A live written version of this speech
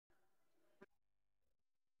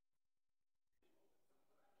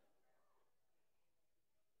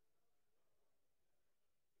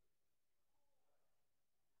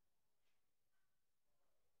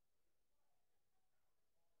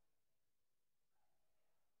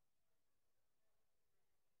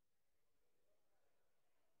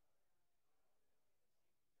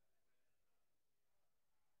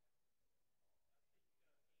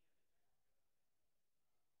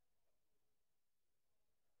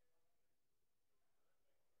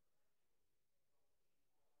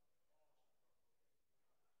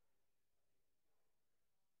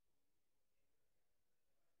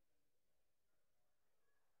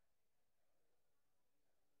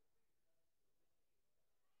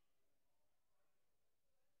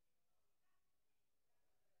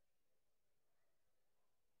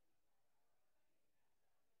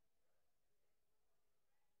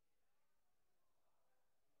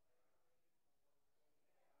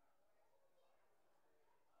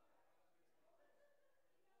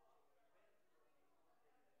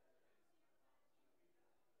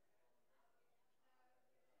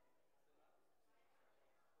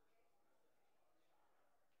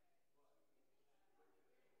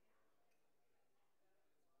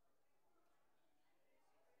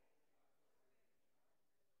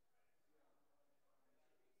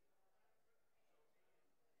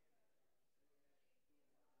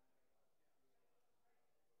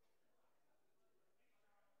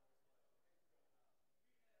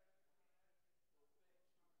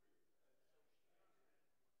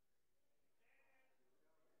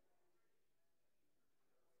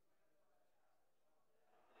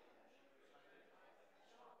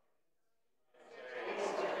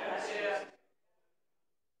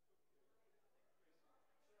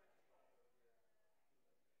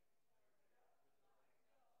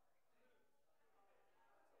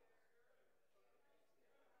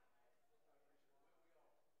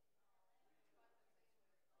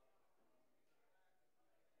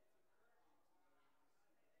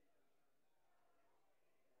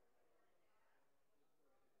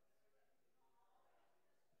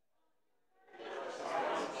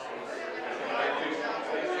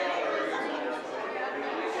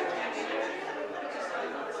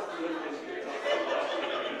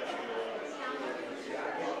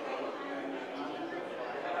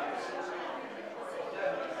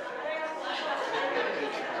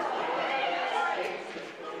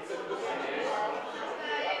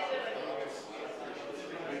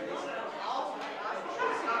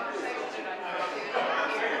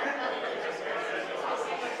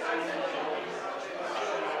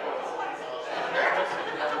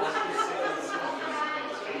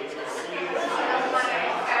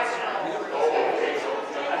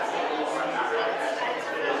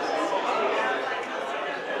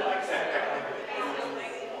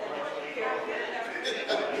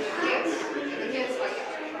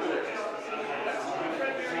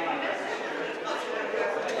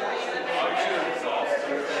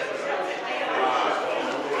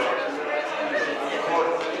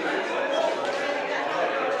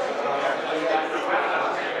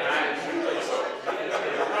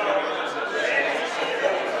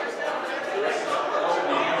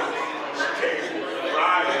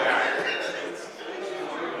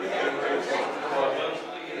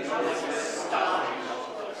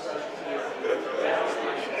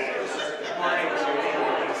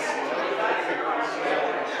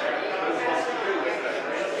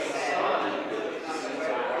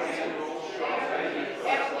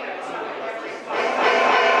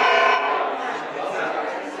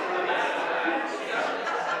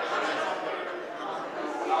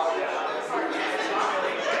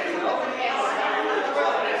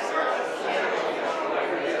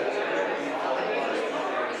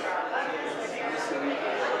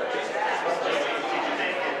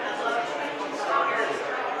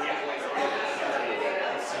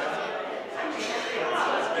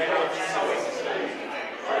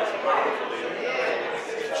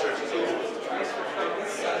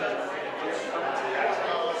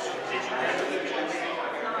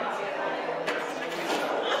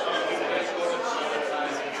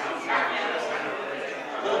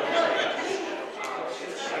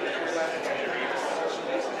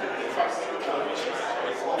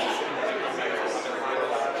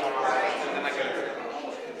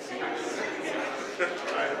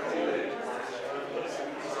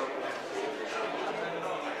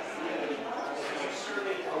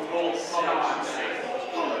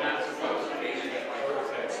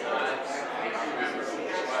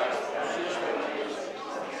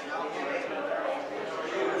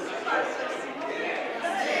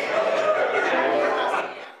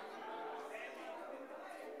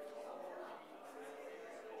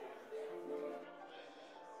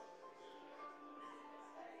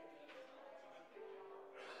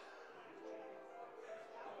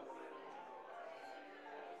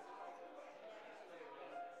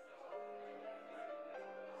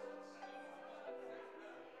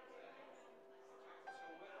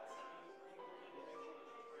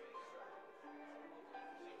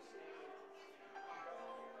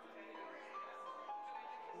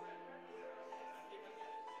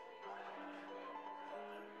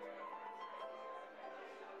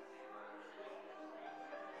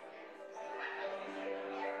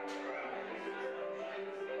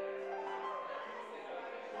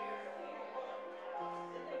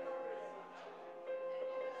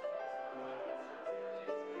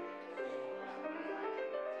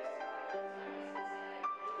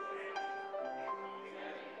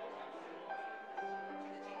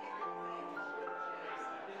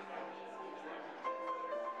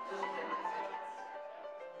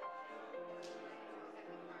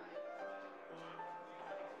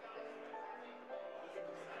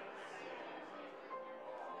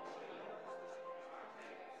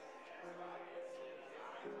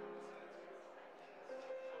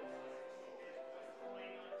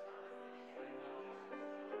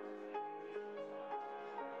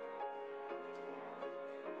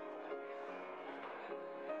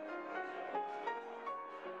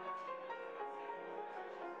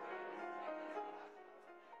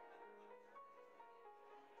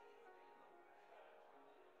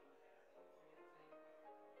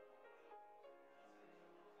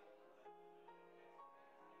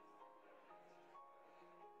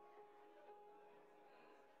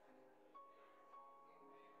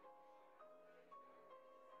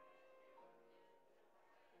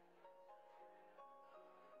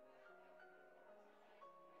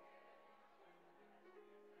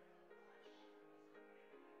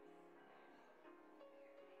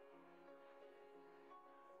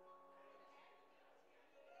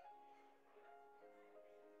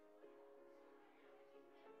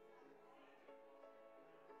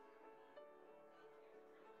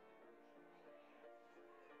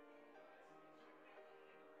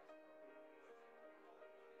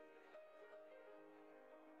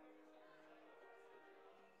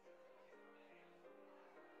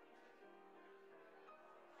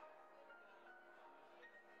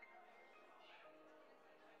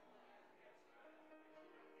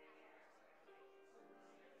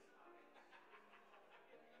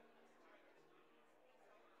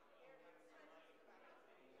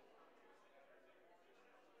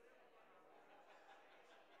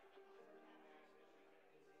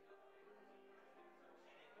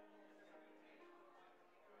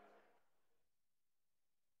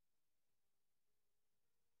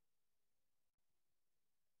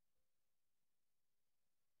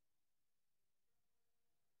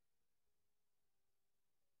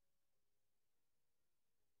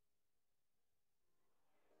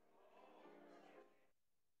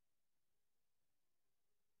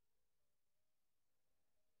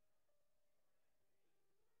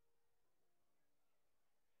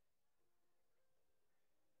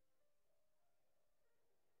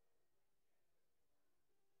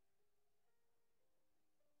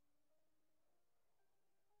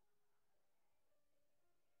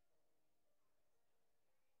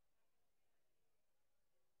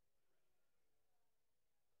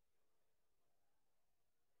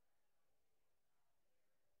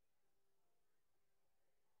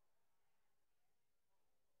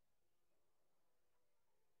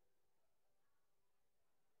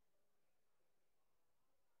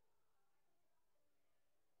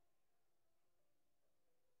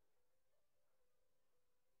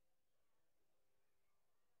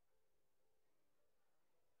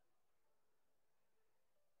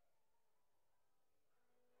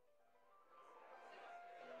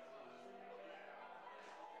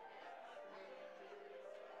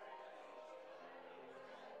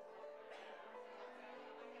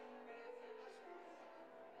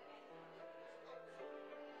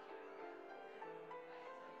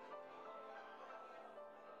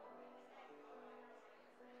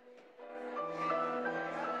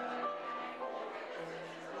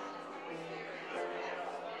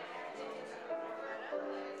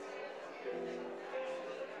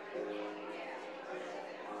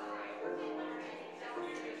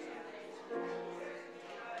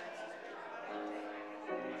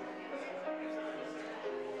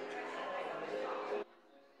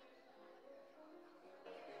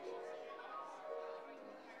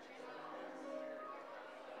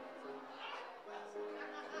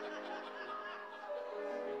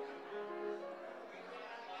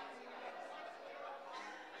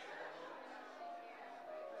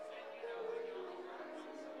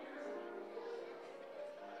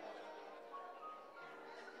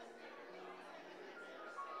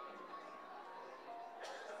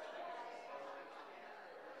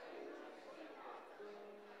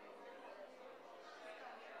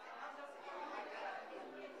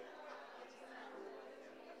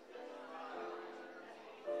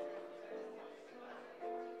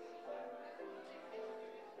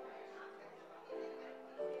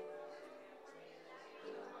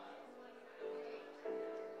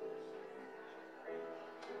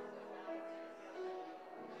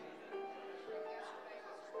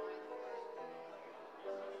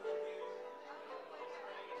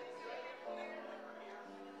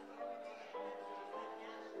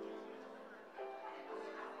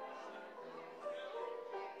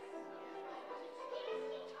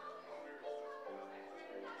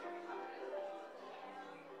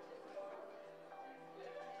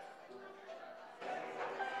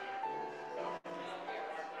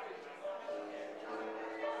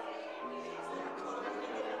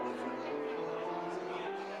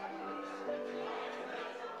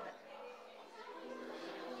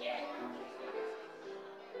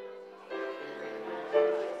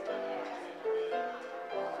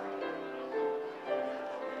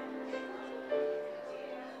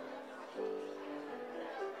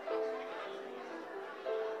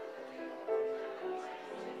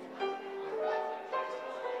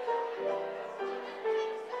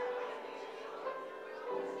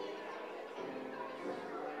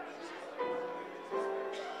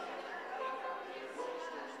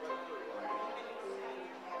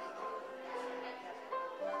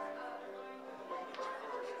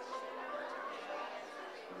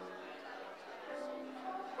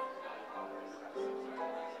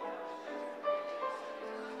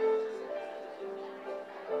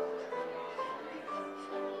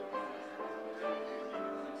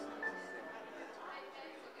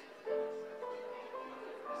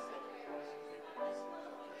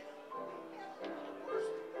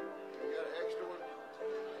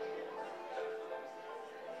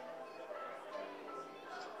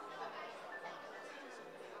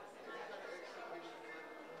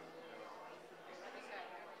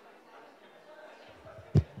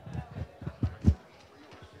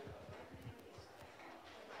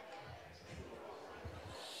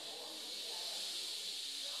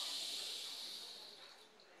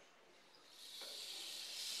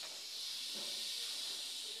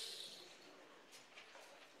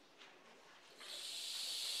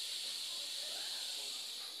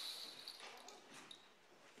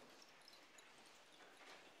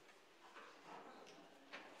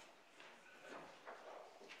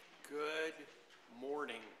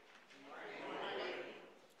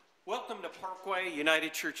Parkway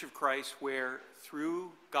United Church of Christ, where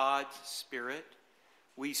through God's Spirit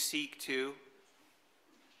we seek to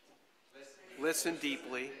listen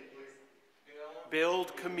deeply,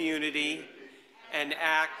 build community, and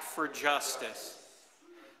act for justice.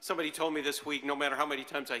 Somebody told me this week, no matter how many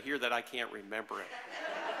times I hear that, I can't remember it.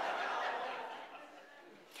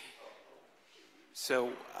 So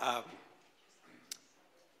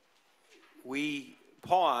we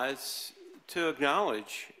pause to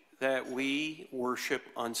acknowledge that we worship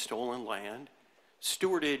on stolen land,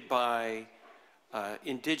 stewarded by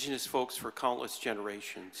indigenous folks for countless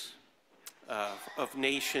generations, of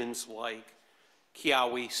nations like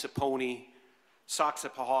Kiawe, Saponi,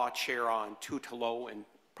 Saxapahaw, Cheron, Tutelo, and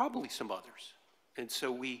probably some others. And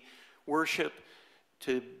so we worship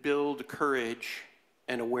to build courage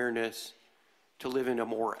and awareness to live in a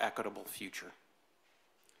more equitable future.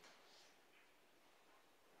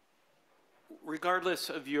 Regardless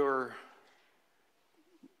of your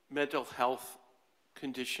mental health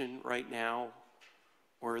condition right now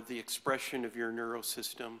or the expression of your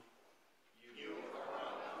neurosystem,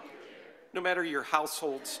 no matter your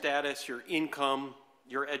household status, your income,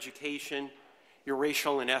 your education, your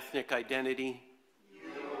racial and ethnic identity,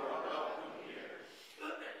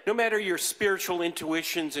 no matter your spiritual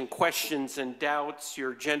intuitions and questions and doubts,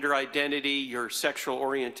 your gender identity, your sexual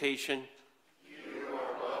orientation,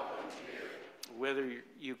 whether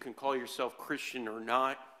you can call yourself Christian or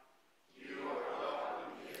not,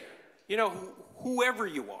 you know, whoever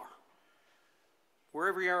you are,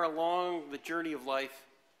 wherever you are along the journey of life,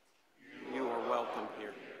 you are welcome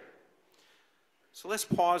here. So let's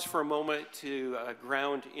pause for a moment to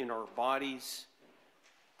ground in our bodies.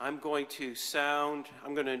 I'm going to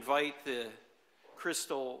invite the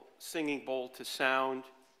crystal singing bowl to sound,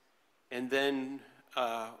 and then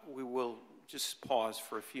we will just pause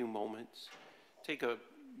for a few moments. Take a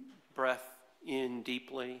breath in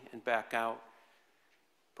deeply and back out.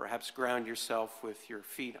 Perhaps ground yourself with your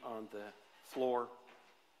feet on the floor.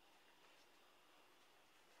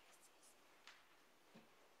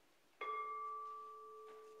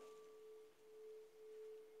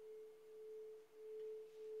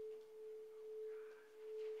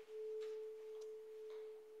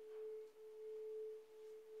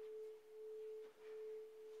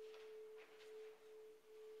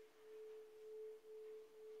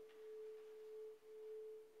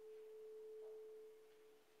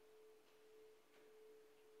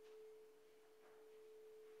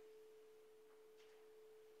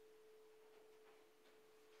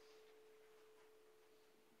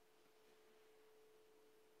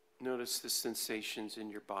 Notice the sensations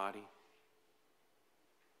in your body.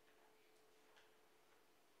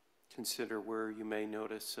 Consider where you may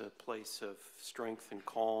notice a place of strength and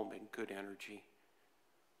calm and good energy.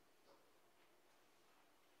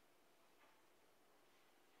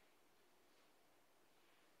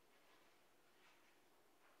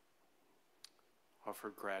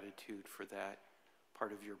 Offer gratitude for that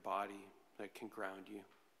part of your body that can ground you.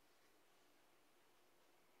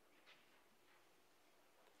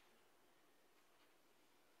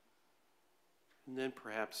 And then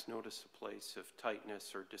perhaps notice a place of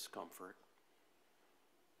tightness or discomfort.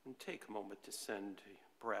 And take a moment to send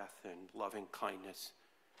breath and loving kindness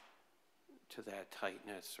to that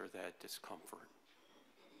tightness or that discomfort.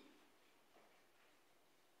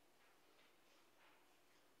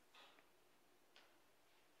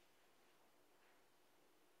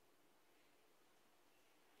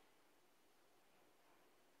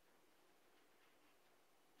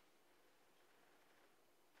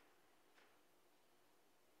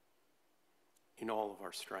 In all of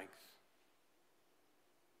our strength,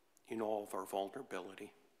 in all of our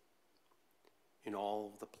vulnerability, in all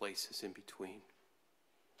of the places in between,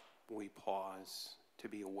 we pause to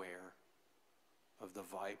be aware of the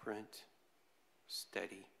vibrant,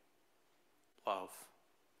 steady love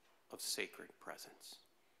of sacred presence.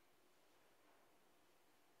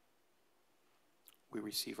 We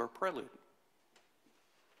receive our prelude.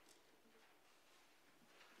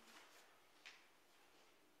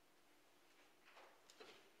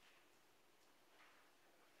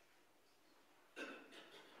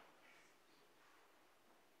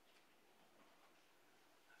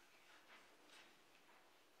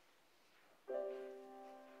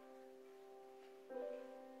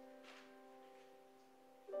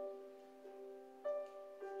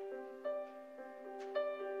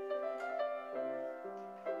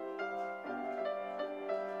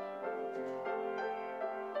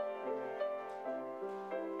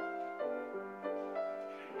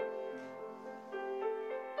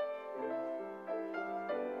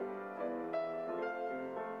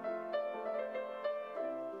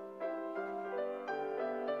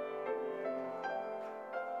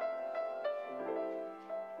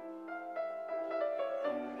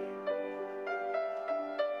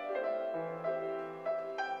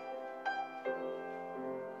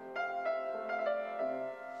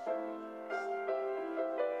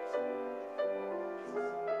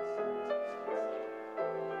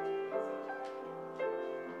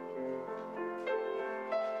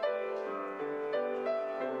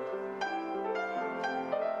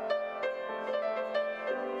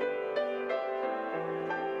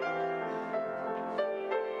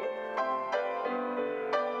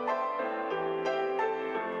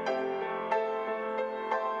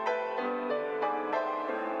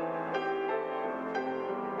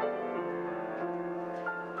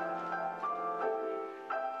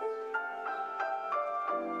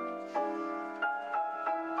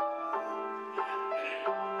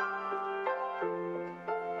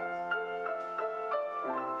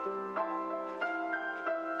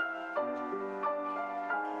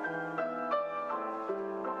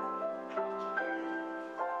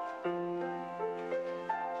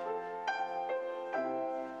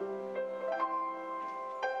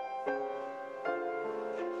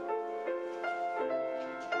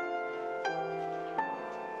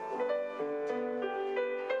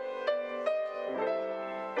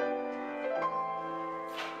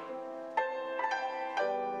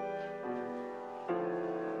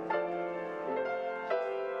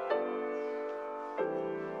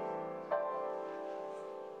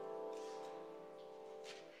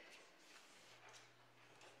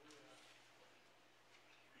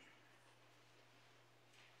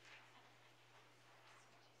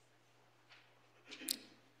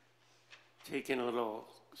 taking a little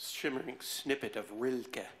shimmering snippet of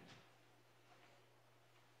Rilke.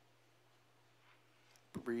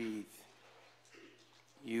 Breathe,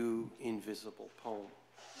 you invisible poem.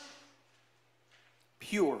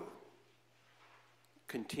 Pure,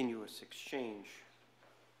 continuous exchange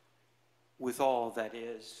with all that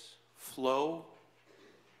is, flow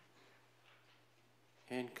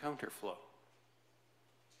and counterflow,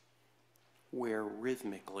 where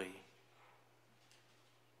rhythmically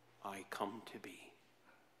I come to be.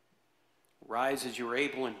 Rise as you're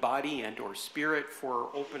able in body and or spirit for our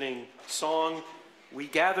opening song. We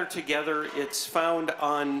gather together. It's found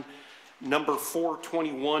on number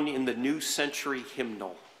 421 in the New Century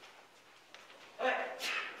Hymnal. Bless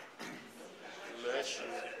you.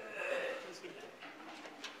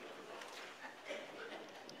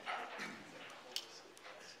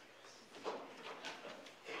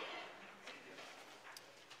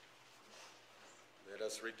 Let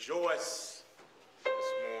us rejoice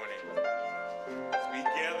this morning as we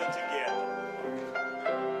gather together.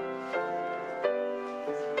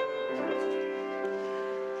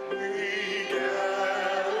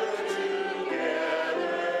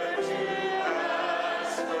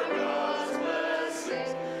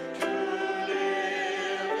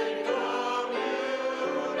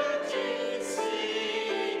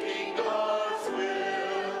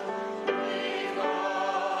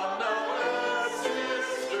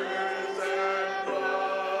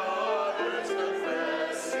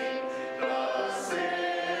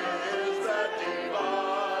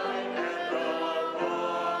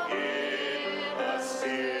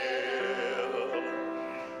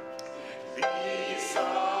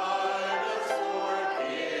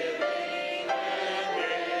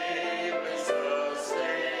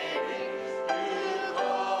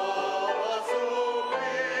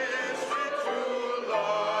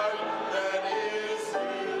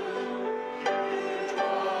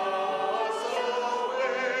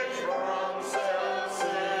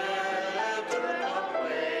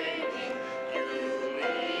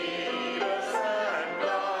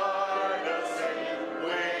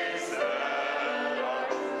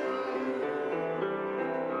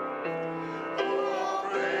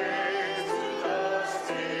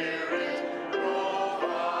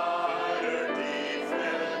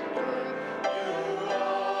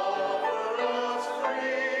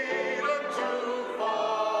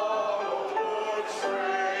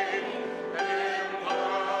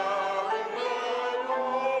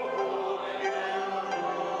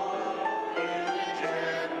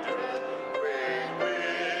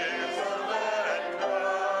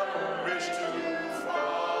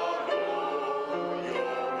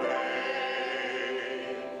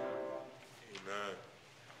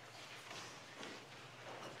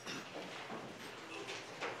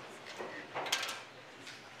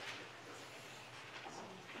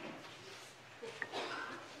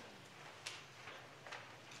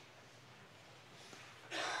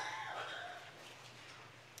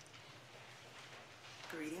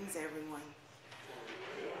 Greetings, everyone.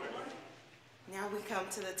 Now we come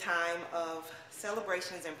to the time of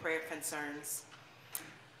celebrations and prayer concerns.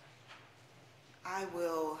 I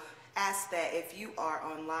will ask that if you are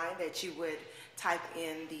online that you would type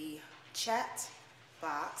in the chat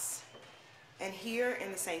box, and here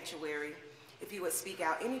in the sanctuary, if you would speak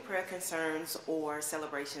out any prayer concerns or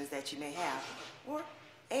celebrations that you may have,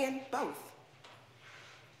 and both.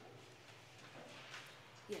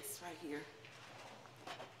 Yes, right here.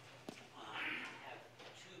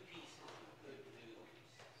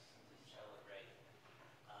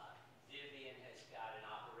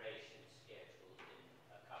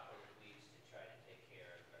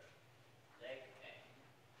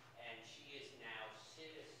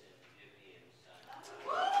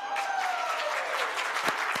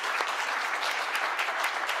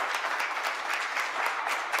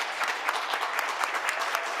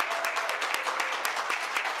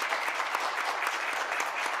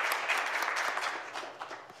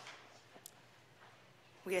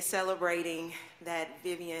 We are celebrating that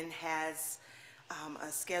Vivian has a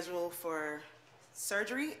schedule for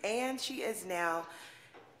surgery, and she is now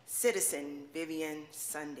citizen Vivian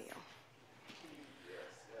Sundale.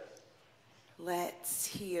 Let's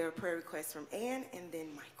hear a prayer request from Ann and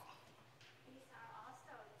then Michael. These are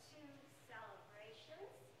also two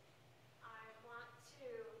celebrations. I want to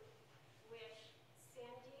wish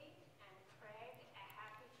Cindy and Craig a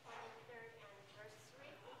happy 23rd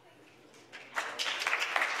anniversary.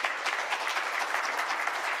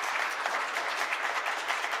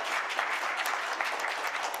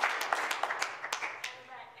 And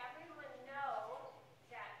let everyone know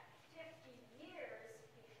that 50 years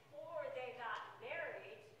before they got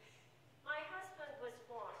married, my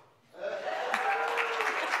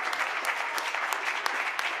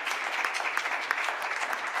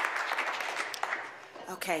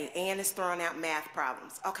Okay, Ann is throwing out math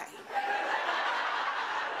problems. Okay.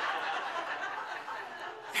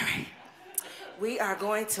 All right. We are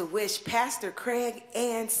going to wish Pastor Craig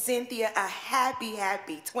and Cynthia a happy,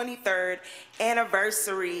 happy 23rd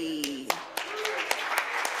anniversary.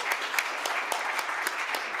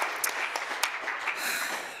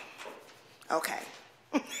 Okay.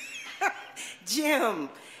 Jim,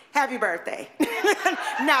 happy birthday.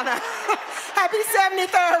 No. Happy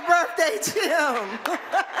 73rd birthday, Jim.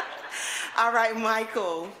 All right,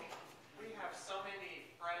 Michael. We have so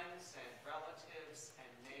many friends and relatives and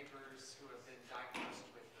neighbors who have been diagnosed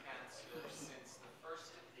with cancer since the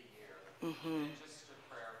first of the year. And just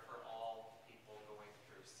a prayer for all people going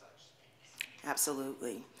through such things.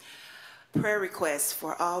 Absolutely. Prayer requests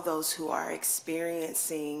for all those who are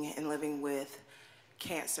experiencing and living with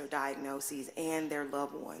cancer diagnoses and their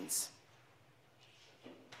loved ones.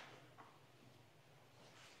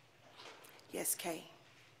 Yes, Kay.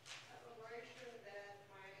 Celebration that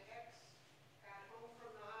my ex got home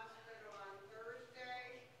from the hospital on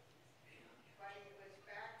Thursday, but he was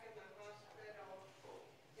back in the hospital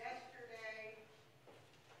yesterday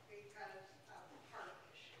because of heart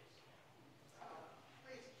issues.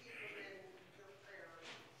 Please keep him in your prayers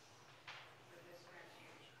for this next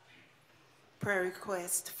week. Prayer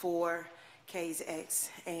request for Kay's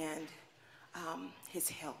ex and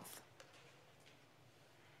his health.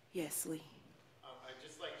 Yes, Lee. I'd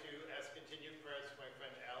just like to ask continued prayers for my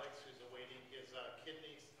friend Alex, who's awaiting his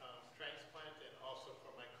kidney transplant, and also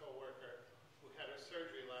for my coworker who had her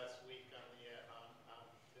surgery last week on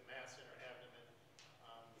the mass in her abdomen.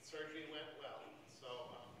 The surgery went well,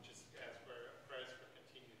 so just ask for prayers for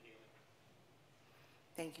continued healing.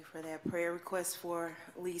 Thank you for that. Prayer request for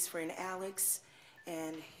Lee's friend Alex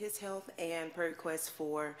and his health, and prayer request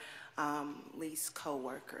for Lee's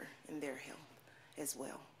co-worker and their health as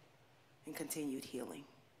well, and continued healing.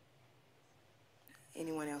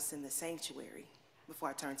 Anyone else in the sanctuary before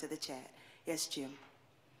I turn to the chat? Yes, Jim.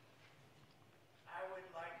 I would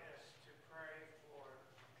like us to pray for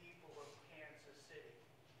people of Kansas City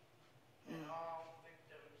and all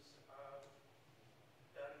victims of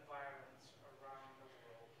gun violence around the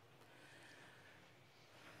world.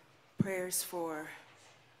 Prayers for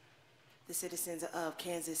the citizens of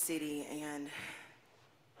Kansas City and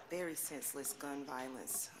very senseless gun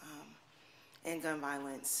violence, and gun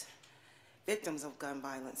violence, victims of gun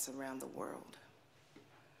violence around the world.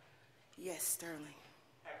 Yes, Sterling.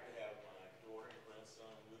 Happy to have my daughter and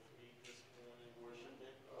grandson with me this morning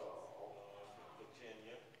worshiping from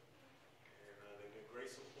Virginia. And they've been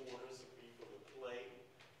great supporters of me for the play.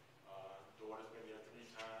 Daughter's been there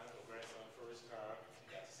 3 times. My grandson first time.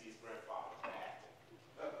 He got to see his grandfather acting.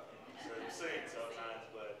 So he sings sometimes,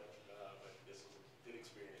 but this was a good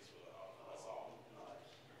experience for us all.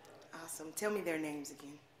 Awesome. Tell me their names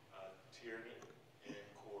again. Tierney and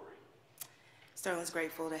Corey. Sterling's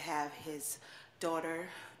grateful to have his daughter,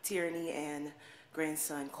 Tierney, and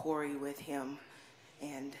grandson, Corey, with him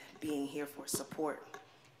and being here for support.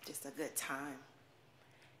 Just a good time.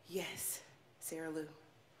 Yes, Sarah Lou.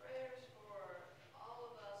 Prayers for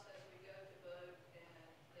all of us as we go to vote, and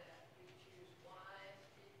that we choose wise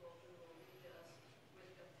people who will lead us with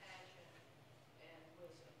compassion and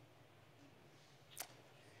wisdom.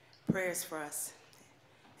 Prayers for us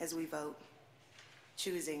as we vote,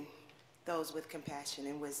 choosing those with compassion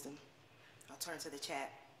and wisdom. I'll turn to the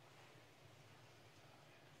chat.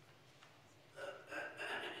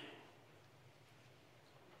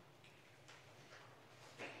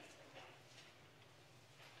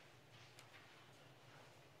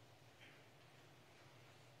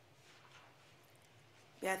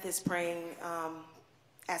 Beth is praying,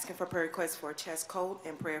 asking for prayer requests for a chest cold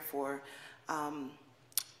and prayer for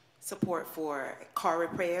support for car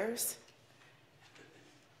repairs.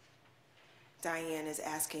 Diane is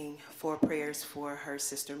asking for prayers for her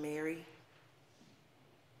sister Mary.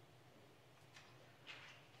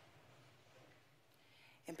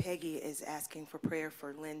 And Peggy is asking for prayer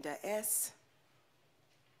for Linda S.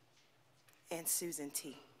 and Susan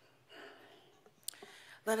T.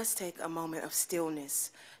 Let us take a moment of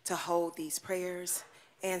stillness to hold these prayers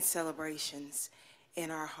and celebrations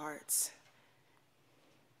in our hearts.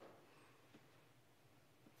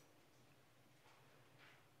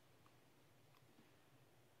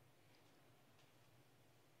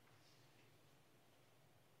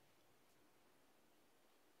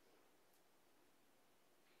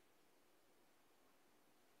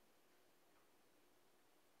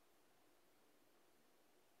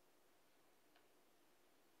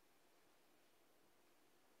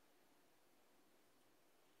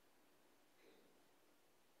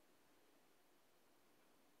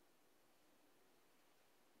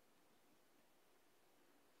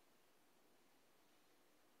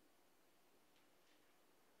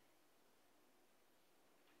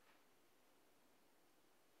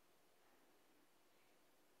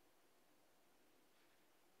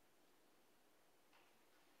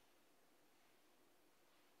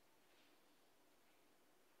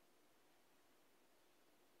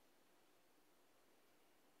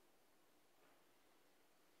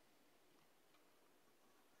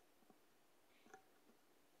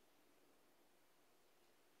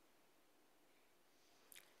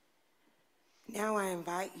 Now I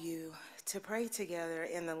invite you to pray together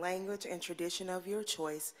in the language and tradition of your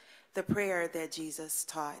choice, the prayer that Jesus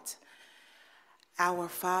taught. Our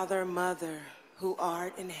Father, Mother, who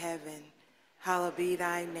art in heaven, hallowed be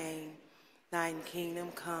thy name. Thine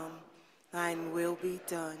kingdom come, thine will be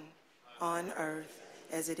done, on earth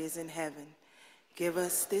as it is in heaven. Give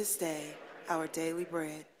us this day our daily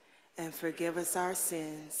bread, and forgive us our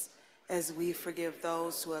sins, as we forgive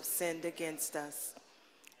those who have sinned against us.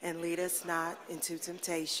 And lead us not into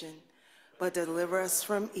temptation, but deliver us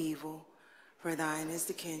from evil. For thine is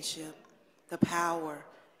the kingship, the power,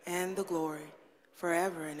 and the glory,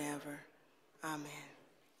 forever and ever. Amen.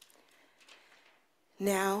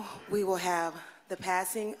 Now we will have the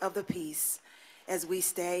passing of the peace as we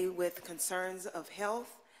stay with concerns of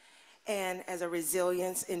health and as a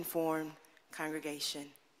resilience-informed congregation.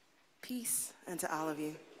 Peace unto all of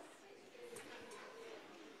you.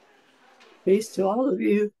 Peace to all of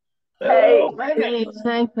you. Hey, Peace.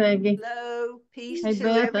 hey, Peggy. Hello, peace Hey, to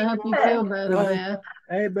Beth, I hope you everyone. feel better, Hi. Beth.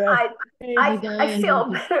 Hey, Beth. Hey, I Diane, feel hope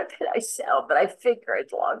you- better than I sound, but I figure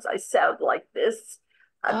as long as I sound like this,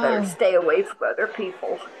 I better Oh, stay away from other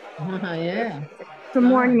people. yeah. Good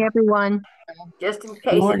morning, everyone. Just in Good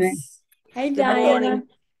case morning. it's Hey, Good Diana. morning.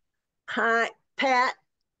 Hi, Pat.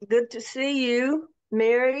 Good to see you.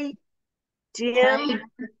 Mary, Jim, Hey,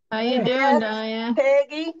 how you doing, Beth, Diane?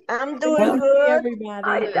 Peggy. I'm Good doing to see good. everybody.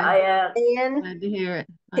 Hi, Good. Diane. And Glad to hear it.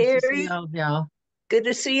 Nice to see Terry, all of y'all. good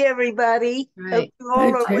to see everybody. Hope Great. you all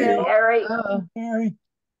Hey, are Terry. well. Harry. Oh, Mary.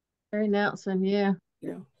 Terry Nelson, yeah.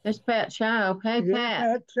 Yeah. That's Pat Child. Hey,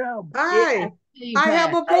 Pat. That's Yeah, Hi. See you, I have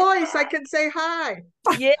Pat. a voice. I can say hi.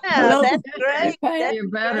 yeah, Hello. that's Good. great. That's You're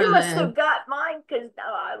better You great. must then. have got mine because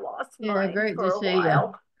now I lost Yeah, mine great for to a see you.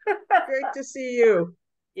 while. Great to see you.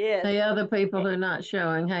 Yes, The other people who are not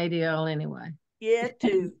showing, hey to y'all anyway. yeah,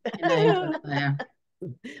 too. Your names up there.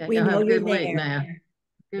 Okay, We y'all know have a you're good week there. now.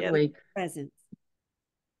 Good Yeah. week. Presence.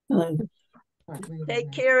 Hello.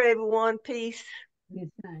 Take care, everyone. Peace.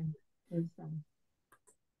 Good time. Good time.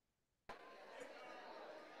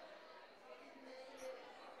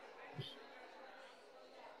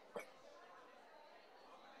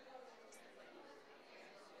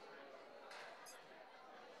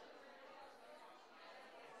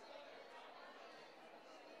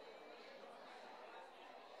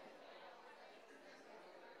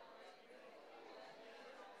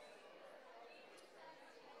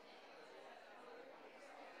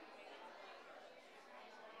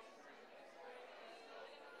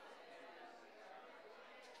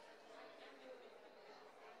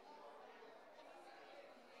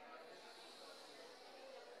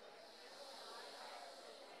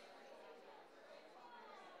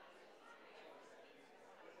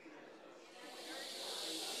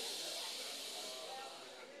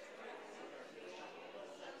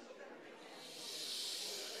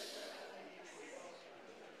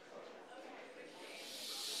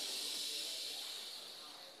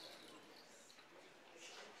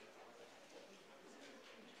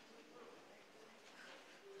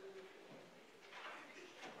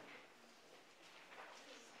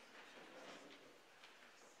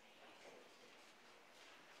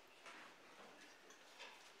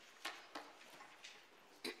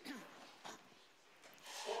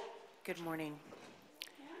 Good morning.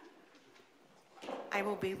 I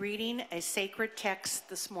will be reading a sacred text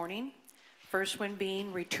this morning, first one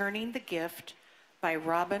being Returning the Gift by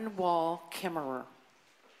Robin Wall Kimmerer.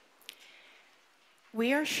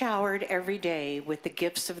 We are showered every day with the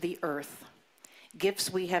gifts of the earth,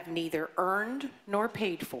 gifts we have neither earned nor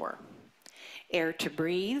paid for. Air to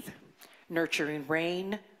breathe, nurturing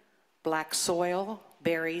rain, black soil,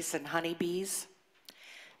 berries and honeybees.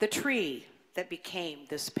 The tree that became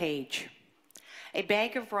this page. A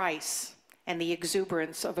bag of rice and the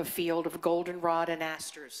exuberance of a field of goldenrod and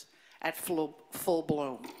asters at full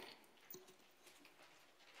bloom.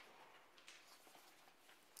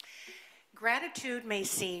 Gratitude may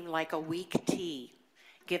seem like a weak tea,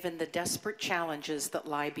 given the desperate challenges that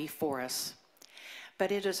lie before us,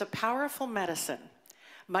 but it is a powerful medicine,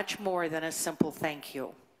 much more than a simple thank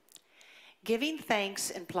you. Giving thanks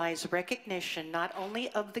implies recognition not only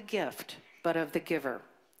of the gift, but of the giver.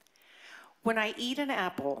 When I eat an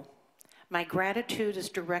apple, my gratitude is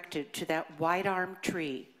directed to that wide-armed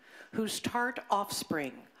tree whose tart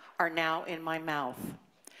offspring are now in my mouth,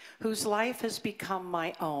 whose life has become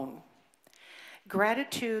my own.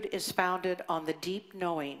 Gratitude is founded on the deep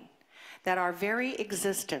knowing that our very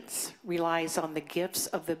existence relies on the gifts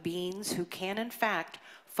of the beings who can, in fact,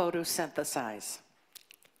 photosynthesize.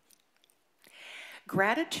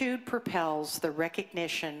 Gratitude propels the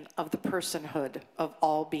recognition of the personhood of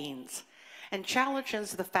all beings and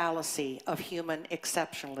challenges the fallacy of human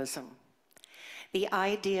exceptionalism. The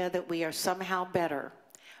idea that we are somehow better,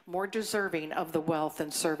 more deserving of the wealth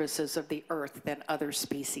and services of the earth than other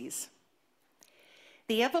species.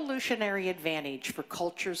 The evolutionary advantage for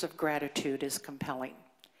cultures of gratitude is compelling.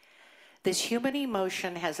 This human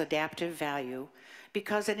emotion has adaptive value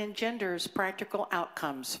because it engenders practical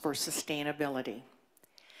outcomes for sustainability.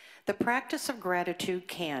 The practice of gratitude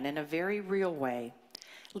can, in a very real way,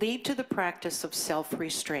 lead to the practice of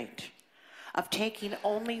self-restraint, of taking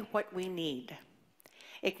only what we need.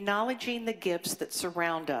 Acknowledging the gifts that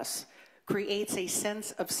surround us creates a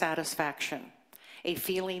sense of satisfaction, a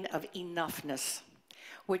feeling of enoughness,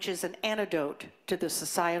 which is an antidote to the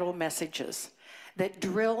societal messages that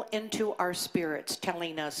drill into our spirits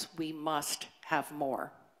telling us we must have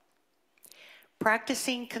more.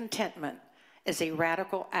 Practicing contentment is a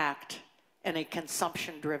radical act in a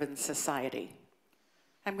consumption-driven society.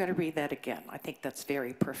 I'm going to read that again. I think that's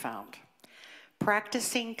very profound.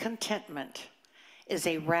 Practicing contentment is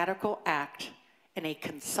a radical act in a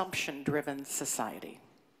consumption-driven society.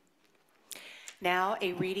 Now,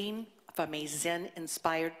 a reading from a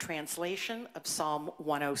Zen-inspired translation of Psalm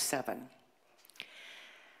 107.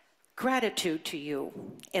 Gratitude to you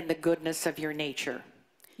in the goodness of your nature.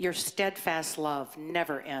 Your steadfast love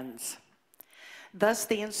never ends. Thus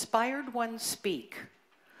the inspired ones speak,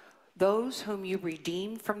 those whom you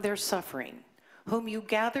redeemed from their suffering, whom you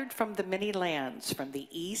gathered from the many lands, from the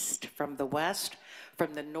east, from the west,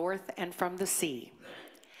 from the north, and from the sea.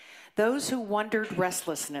 Those who wandered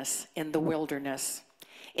restlessness in the wilderness,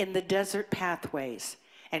 in the desert pathways,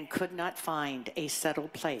 and could not find a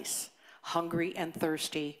settled place, hungry and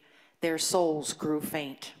thirsty, their souls grew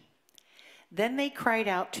faint. Then they cried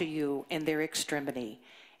out to you in their extremity,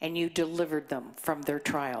 and you delivered them from their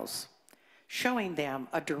trials, showing them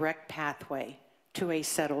a direct pathway to a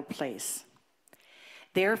settled place.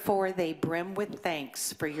 Therefore they brim with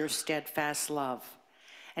thanks for your steadfast love,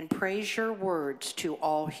 and praise your words to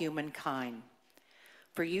all humankind.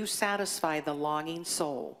 For you satisfy the longing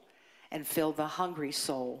soul and fill the hungry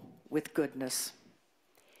soul with goodness.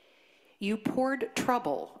 You poured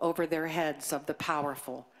trouble over their heads of the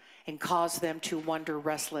powerful and caused them to wander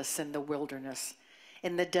restless in the wilderness,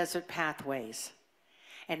 in the desert pathways,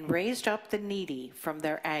 and raised up the needy from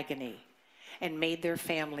their agony and made their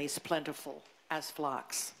families plentiful as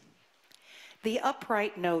flocks. The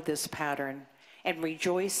upright know this pattern and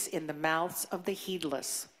rejoice in the mouths of the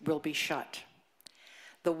heedless will be shut.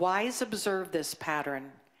 The wise observe this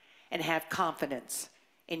pattern and have confidence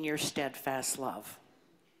in your steadfast love.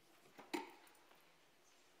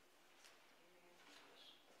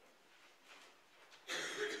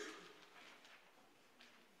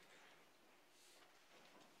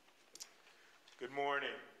 Good morning.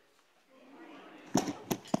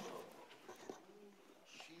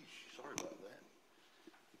 Sorry about that.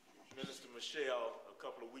 Minister Michelle, a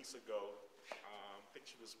couple of weeks ago, I think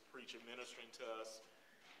she was preaching, ministering to us,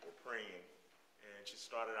 or praying, and she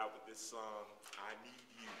started out with this song, I Need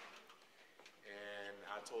You. And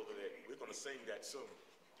I told her that we're going to sing that soon.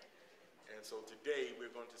 And so today we're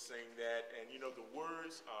going to sing that, and you know, the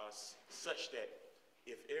words are such that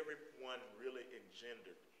if everyone really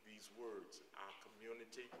engendered these words, our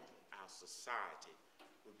community, our society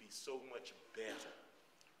would be so much better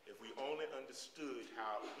if we only understood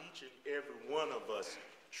how each and every one of us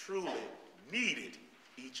truly needed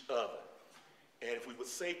each other. And if we would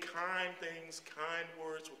say kind things, kind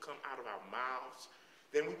words would come out of our mouths,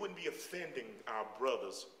 then we wouldn't be offending our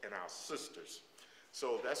brothers and our sisters.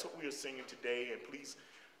 So that's what we are singing today, and please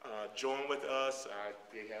join with us.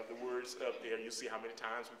 They have the words up there. You'll see how many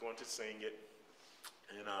times we're going to sing it.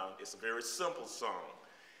 And it's a very simple song.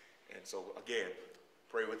 And so, again,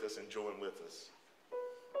 pray with us and join with us.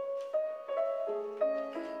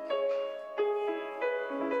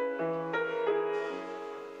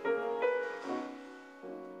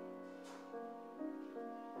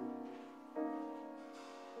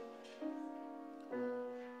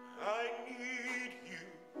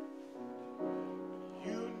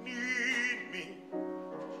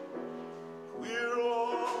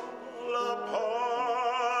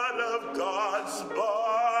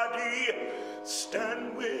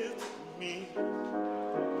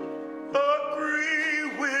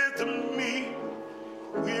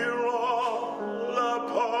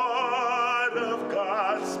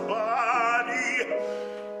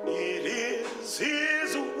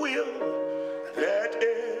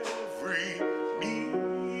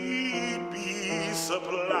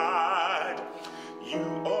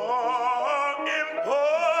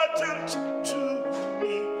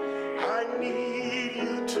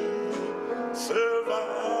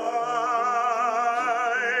 Survive.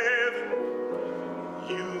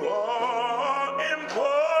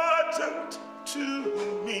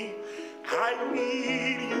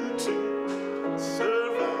 need you to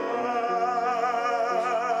survive.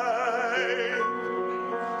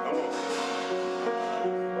 Come on.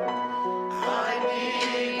 I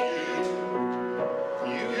need you.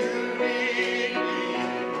 You need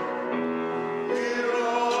me. We're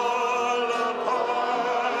all a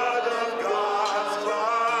part of God's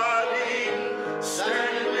body.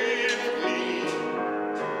 Stand with me.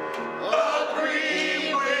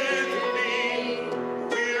 Agree with me.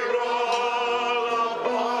 We're all a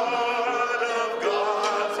part of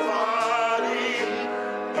God's body.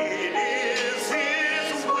 It is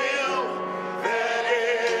His will that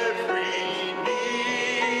every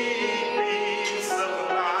need be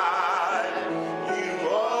supplied. You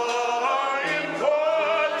are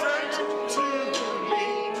important to me.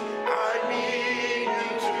 I need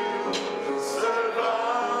you to survive.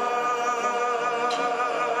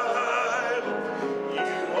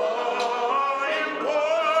 You are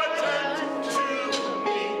important to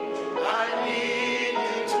me. I need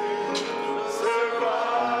you to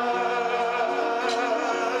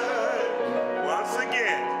survive. Once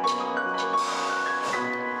again,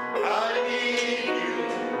 I need you.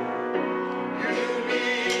 You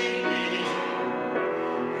need me.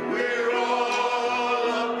 We're all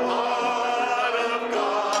a part of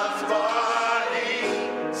God's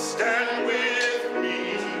body. Stand with me.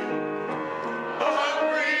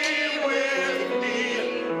 Agree with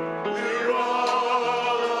me. We're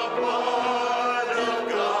all a part of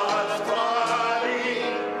God's body.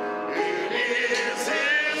 It is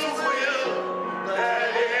His will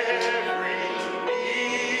that every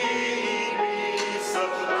need be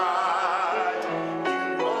supplied.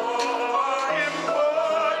 You are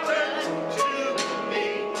important to me.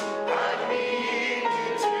 I need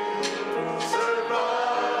you to survive.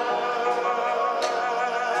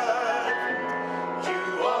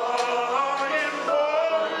 You are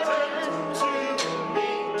important to me.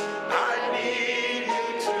 I need you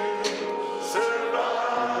to survive.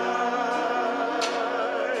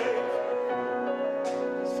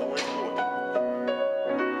 So important.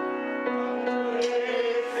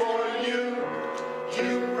 Pray for you.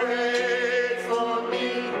 You pray for me.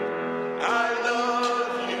 I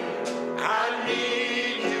love you. I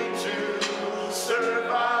need you to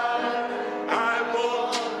survive. I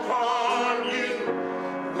won't harm you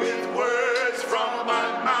with words from my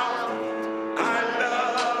mouth. I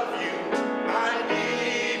love you. I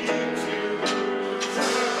need you to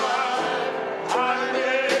survive. I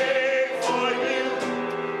pray for you.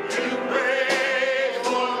 You pray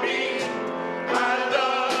for me. I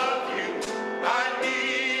love you. I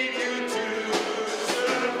need you to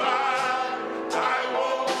survive. I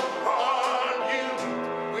won't harm you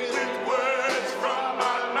with words from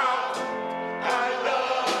my mouth. I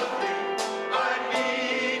love you. I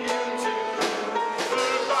need you to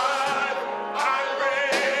survive. I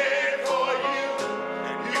pray for you,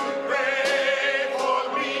 and you pray for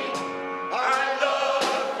me. I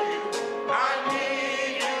love you. I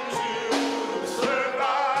need you to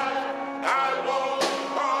survive. I won't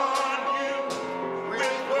harm you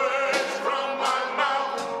with words from my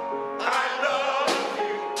mouth. I love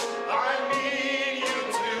you. I need you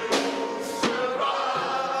to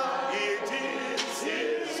survive. It is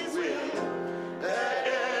His will that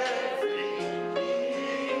every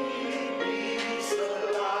need be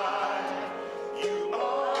supplied. You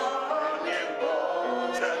are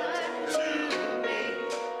important to me.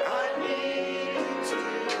 I need you to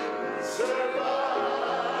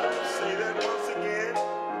survive. Say that once again.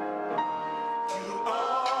 You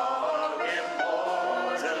are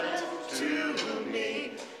important to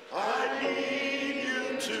me. I need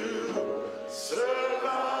you to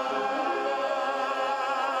survive.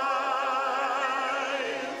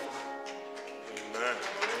 Amen.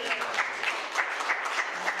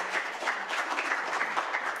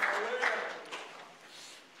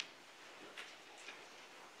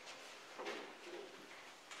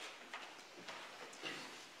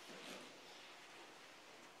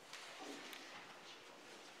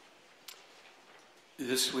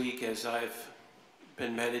 This week, as I've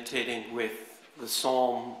been meditating with the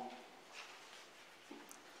Psalm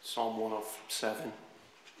 107,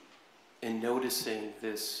 and noticing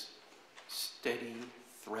this steady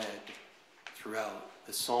thread throughout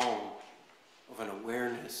the song of an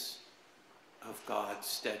awareness of God's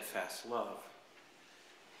steadfast love.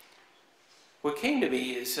 What came to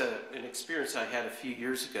me is an experience I had a few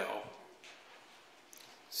years ago,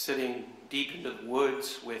 sitting deep into the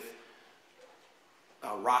woods with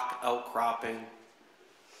a rock outcropping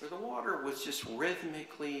where the water was just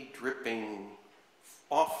rhythmically dripping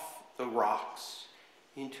off the rocks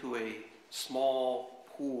into a small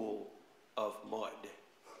pool of mud,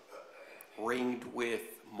 ringed with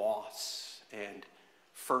moss and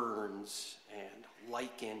ferns and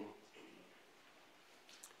lichen.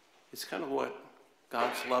 It's kind of what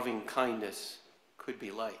God's loving kindness could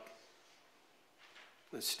be like.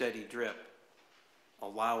 The steady drip,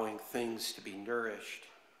 allowing things to be nourished,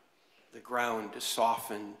 the ground to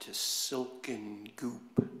soften to silken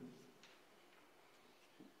goop.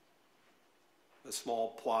 The small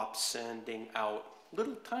plops sending out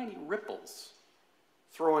little tiny ripples,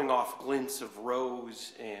 throwing off glints of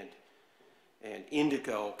rose and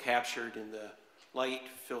indigo captured in the light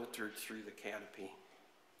filtered through the canopy,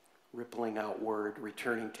 rippling outward,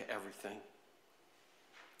 returning to everything.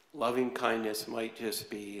 Loving kindness might just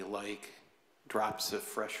be like drops of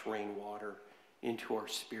fresh rainwater into our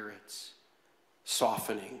spirits,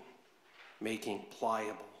 softening, making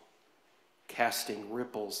pliable, casting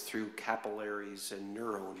ripples through capillaries and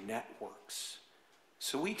neural networks,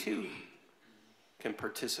 so we too can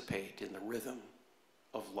participate in the rhythm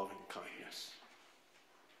of loving kindness.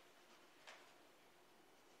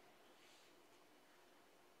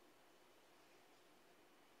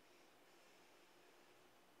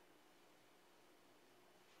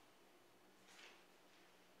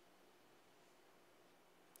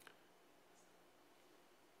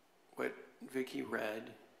 What Vicki read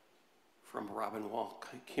from Robin Wall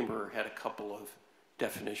Kimmerer had a couple of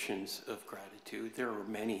definitions of gratitude. There are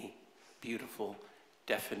many beautiful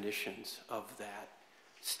definitions of that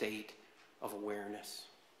state of awareness.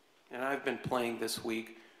 And I've been playing this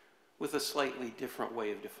week with a slightly different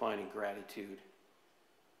way of defining gratitude.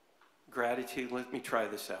 Gratitude, let me try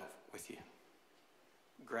this out with you.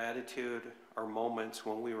 Gratitude are moments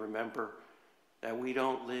when we remember that we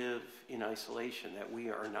don't live in isolation, that we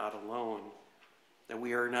are not alone, that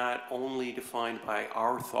we are not only defined by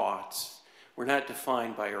our thoughts, we're not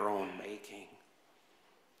defined by our own making.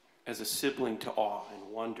 As a sibling to awe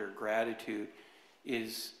and wonder, gratitude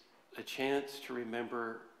is a chance to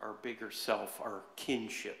remember our bigger self, our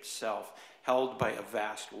kinship self, held by a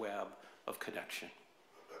vast web of connection,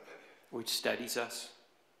 which steadies us,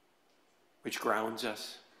 which grounds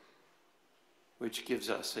us, which gives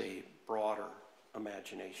us a broader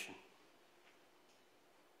imagination.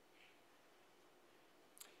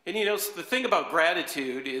 And you know, the thing about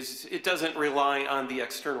gratitude is it doesn't rely on the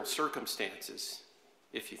external circumstances,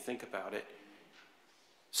 if you think about it.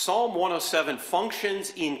 Psalm 107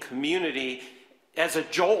 functions in community as a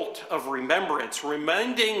jolt of remembrance,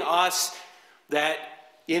 reminding us that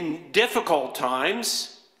in difficult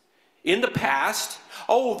times, in the past,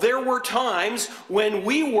 there were times when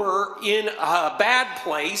we were in a bad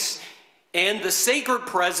place and the sacred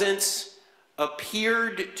presence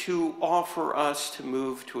appeared to offer us to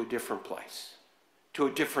move to a different place, to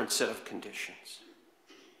a different set of conditions.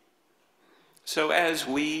 So as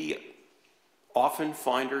we often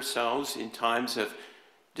find ourselves in times of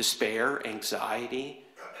despair, anxiety,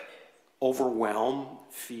 overwhelm,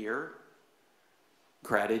 fear,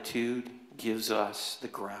 gratitude gives us the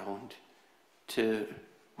ground to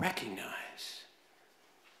recognize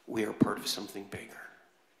we are part of something bigger.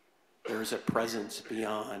 There is a presence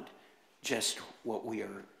beyond just what we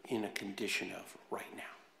are in a condition of right now.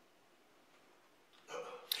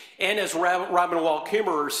 And as Robin Wall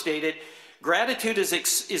Kimmerer stated, gratitude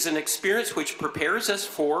is an experience which prepares us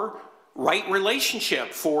for right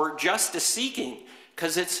relationship, for justice seeking,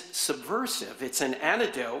 because it's subversive. It's an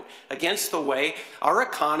antidote against the way our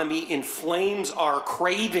economy inflames our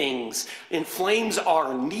cravings, inflames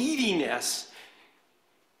our neediness.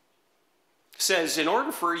 Says in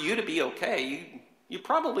order for you to be okay, you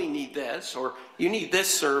probably need this, or you need this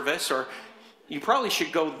service, or you probably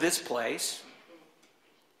should go this place.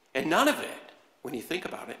 And none of it, when you think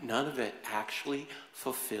about it, none of it actually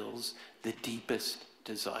fulfills the deepest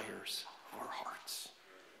desires of our hearts.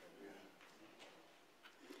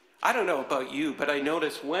 I don't know about you, but I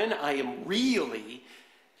notice when I am really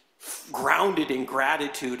grounded in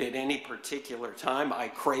gratitude at any particular time, I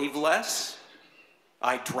crave less,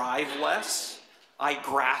 I drive less, I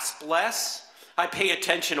grasp less, I pay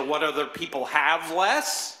attention to what other people have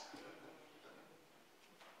less.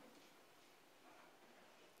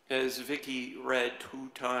 As Vicki read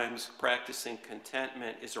 2 times, practicing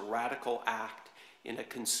contentment is a radical act in a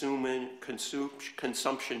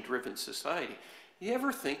consumption-driven society. You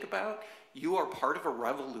ever think about you are part of a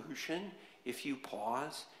revolution if you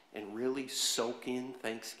pause and really soak in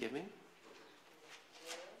Thanksgiving?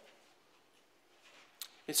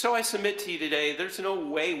 And so I submit to you today, there's no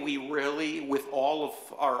way we really, with all of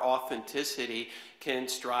our authenticity, can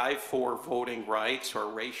strive for voting rights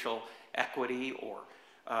or racial equity or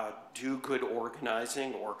do good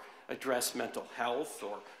organizing or address mental health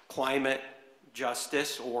or climate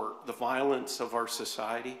justice or the violence of our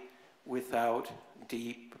society without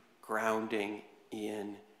deep grounding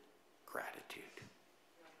in gratitude.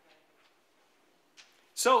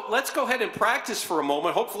 So let's go ahead and practice for a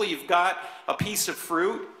moment. Hopefully you've got a piece of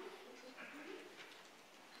fruit.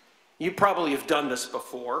 You probably have done this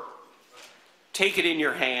before. Take it in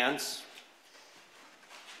your hands.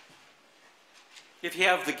 If you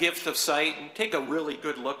have the gift of sight, take a really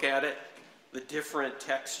good look at it. The different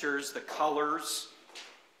textures, the colors,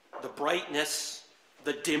 the brightness,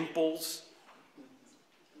 the dimples,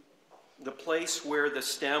 the place where the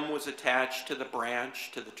stem was attached to the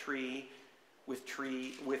branch, to the tree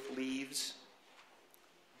with leaves,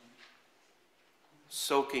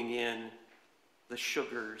 soaking in the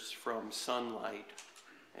sugars from sunlight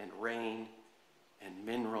and rain and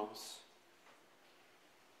minerals.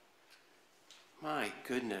 My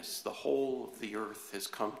goodness, the whole of the earth has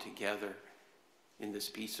come together in this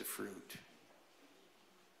piece of fruit.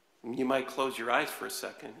 And you might close your eyes for a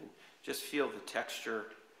second and just feel the texture,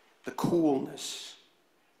 the coolness,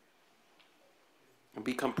 and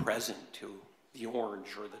become present to the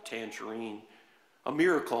orange or the tangerine, a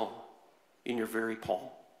miracle in your very palm.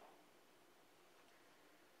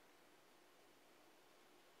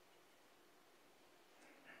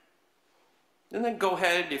 And then go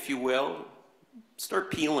ahead, if you will, start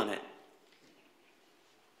peeling it.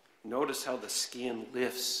 Notice how the skin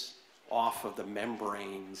lifts off of the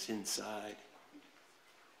membranes inside.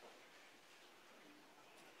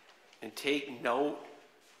 And take note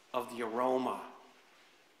of the aroma.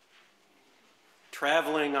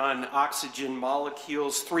 Traveling on oxygen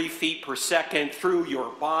molecules 3 feet per second through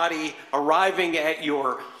your body, arriving at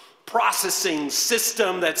your processing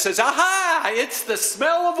system that says, aha, it's the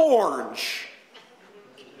smell of orange.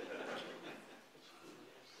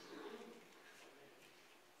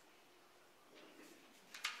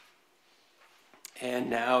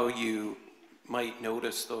 And now you might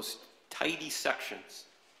notice those tidy sections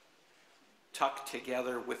tucked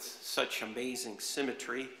together with such amazing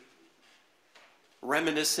symmetry,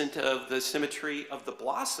 reminiscent of the symmetry of the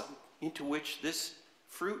blossom into which this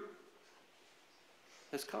fruit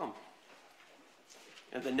has come.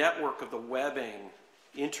 And the network of the webbing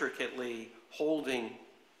intricately holding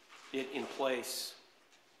it in place.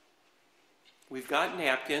 We've got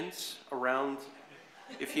napkins around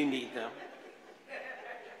if you need them.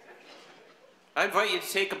 I invite you to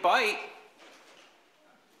take a bite.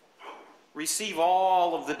 Receive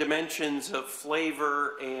all of the dimensions of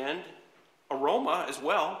flavor and aroma as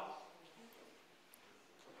well.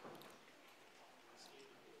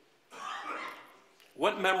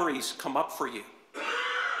 What memories come up for you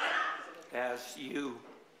as you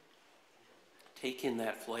take in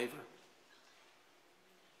that flavor?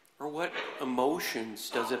 Or what emotions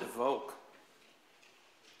does it evoke?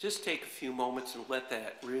 Just take a few moments and let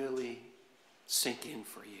that really sink in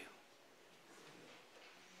for you.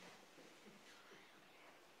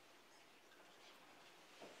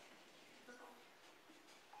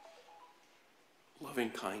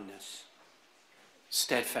 Loving kindness,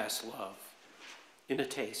 steadfast love in a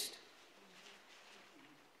taste,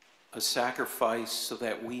 a sacrifice so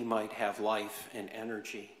that we might have life and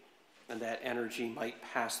energy, and that energy might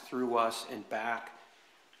pass through us and back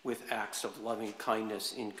with acts of loving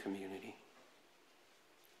kindness in community.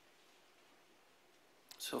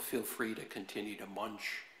 So feel free to continue to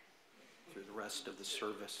munch through the rest of the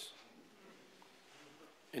service.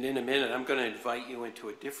 And in a minute, I'm going to invite you into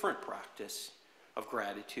a different practice of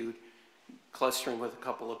gratitude, clustering with a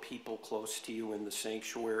couple of people close to you in the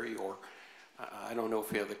sanctuary, or I don't know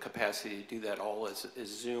if you have the capacity to do that all as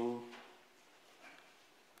Zoom.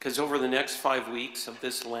 Because over the next 5 weeks of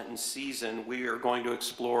this Lenten season, we are going to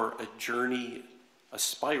explore a journey, a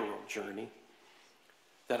spiral journey,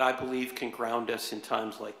 that I believe can ground us in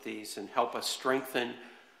times like these and help us strengthen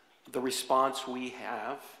the response we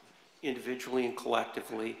have individually and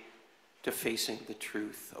collectively to facing the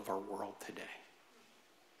truth of our world today.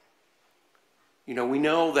 You know, we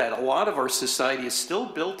know that a lot of our society is still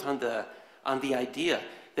built on the idea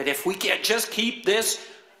that if we can just keep this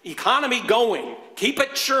economy going, keep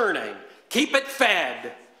it churning, keep it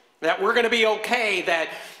fed, that we're going to be okay, that,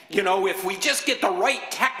 you know, if we just get the right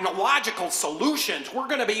technological solutions, we're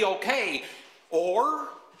going to be okay. Or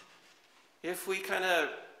if we kind of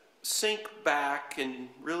sink back and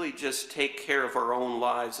really just take care of our own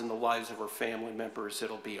lives and the lives of our family members,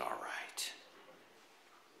 it'll be all right.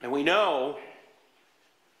 And we know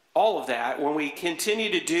all of that when we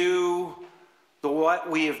continue to do what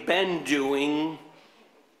we have been doing.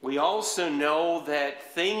 We also know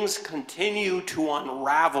that things continue to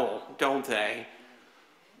unravel, don't they?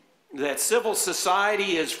 that civil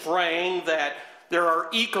society is fraying, that there are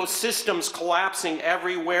ecosystems collapsing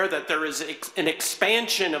everywhere, that there is an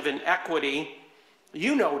expansion of inequity.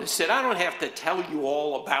 You notice it. I don't have to tell you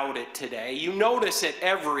all about it today. You notice it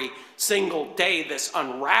every single day, this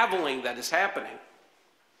unraveling that is happening.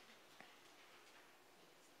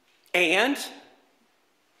 And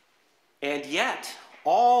yet,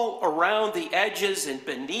 all around the edges and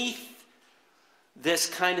beneath this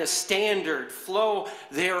kind of standard flow,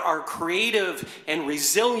 there are creative and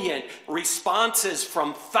resilient responses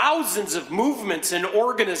from thousands of movements and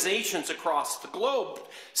organizations across the globe,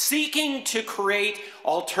 seeking to create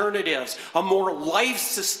alternatives, a more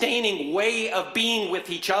life-sustaining way of being with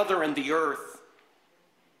each other and the earth.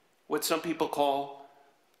 What some people call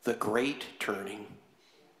the Great Turning.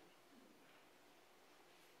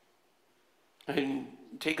 And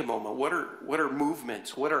take a moment. What are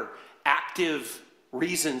movements? What are active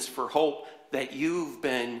reasons for hope that you've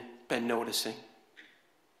been noticing?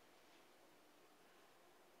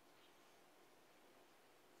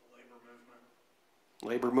 The labor movement.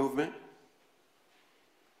 Labor movement?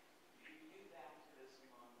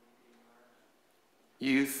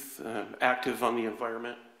 Youth active on the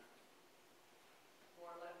environment. More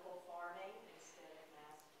local farming instead of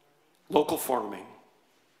mass farming. Local farming.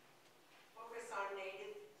 Focus on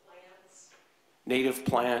native plants. Native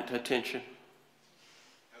plant attention.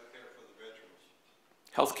 Healthcare for the veterans.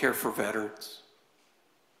 Healthcare for veterans.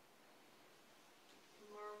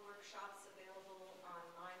 More workshops available on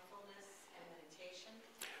mindfulness and meditation.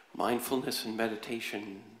 Mindfulness and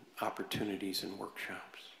meditation opportunities and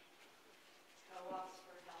workshops. Co-ops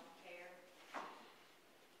for healthcare.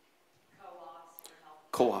 Co-ops for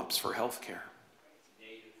healthcare. Co-ops for healthcare.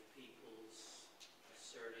 Native peoples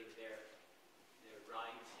asserting their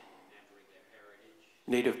rights and remembering their heritage.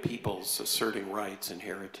 Native peoples asserting rights and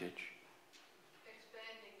heritage.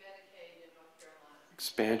 Expanding Medicaid in North Carolina.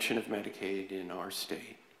 Expansion of Medicaid in our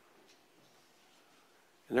state.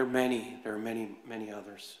 And there are many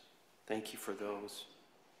others. Thank you for those.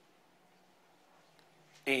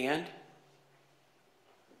 And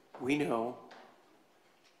we know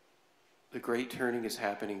the Great Turning is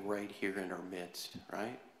happening right here in our midst,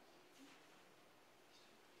 right?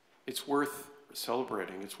 It's worth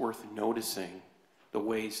celebrating. It's worth noticing the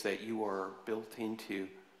ways that you are built into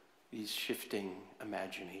these shifting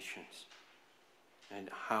imaginations and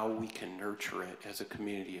how we can nurture it as a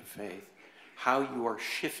community of faith. How you are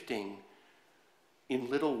shifting in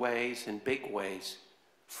little ways and big ways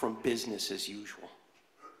from business as usual.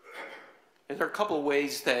 And there are a couple of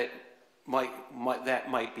ways that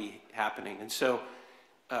might be happening. And so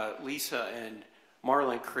Lisa and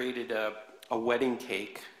Marlon created a wedding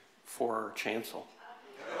cake for our chancel.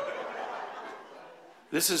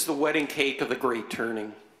 This is the wedding cake of the Great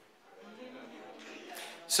Turning.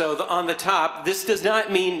 So on the top, this does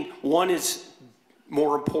not mean one is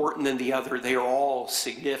more important than the other. They are all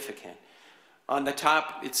significant. On the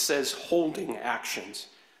top, it says holding actions.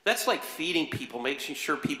 That's like feeding people, making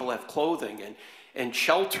sure people have clothing and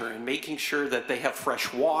shelter, and making sure that they have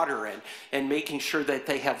fresh water, and making sure that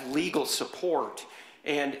they have legal support,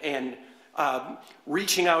 and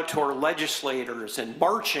reaching out to our legislators, and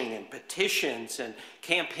marching and petitions and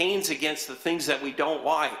campaigns against the things that we don't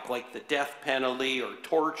like the death penalty or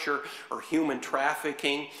torture or human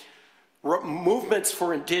trafficking. Movements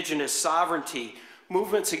for indigenous sovereignty,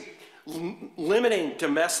 movements limiting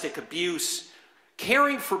domestic abuse,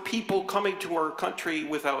 caring for people coming to our country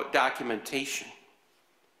without documentation.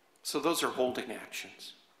 So those are holding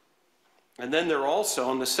actions. And then there are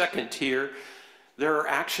also, in the second tier, there are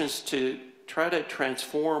actions to try to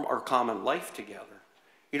transform our common life together.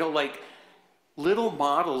 You know, like little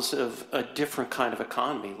models of a different kind of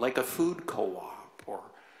economy, like a food co-op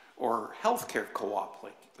or healthcare co-op,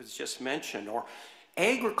 like was just mentioned, or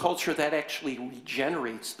agriculture that actually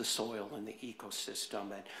regenerates the soil and the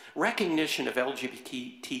ecosystem, and recognition of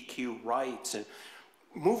LGBTQ rights, and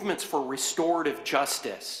movements for restorative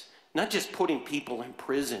justice, not just putting people in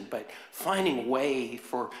prison, but finding a way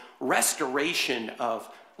for restoration of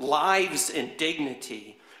lives and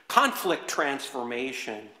dignity, conflict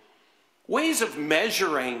transformation, ways of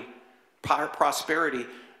measuring prosperity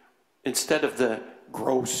instead of the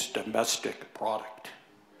gross domestic product.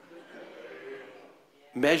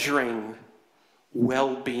 Measuring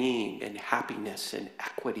well-being and happiness and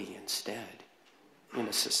equity instead in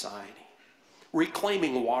a society.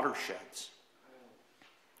 Reclaiming watersheds.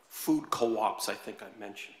 Food co-ops, I think I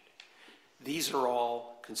mentioned. These are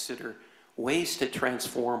all considered ways to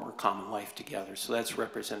transform our common life together. So that's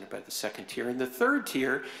represented by the second tier. And the third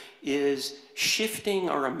tier is shifting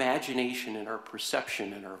our imagination and our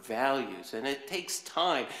perception and our values. And it takes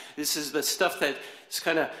time. This is the stuff that's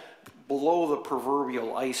kind of below the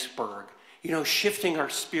proverbial iceberg. You know, shifting our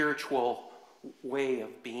spiritual way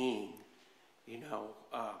of being, you know,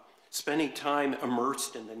 spending time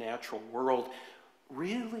immersed in the natural world,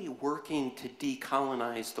 really working to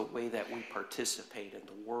decolonize the way that we participate in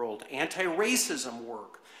the world. Anti-racism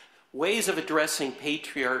work, ways of addressing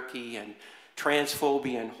patriarchy and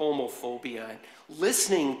transphobia and homophobia, and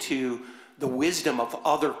listening to the wisdom of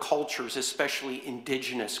other cultures, especially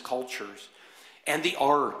indigenous cultures, and the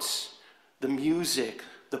arts, the music,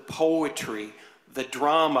 the poetry, the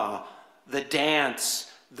drama, the dance,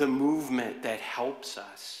 the movement that helps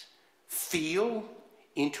us feel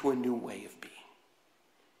into a new way of being.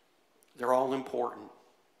 They're all important.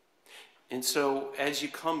 And so as you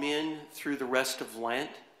come in through the rest of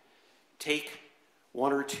Lent, take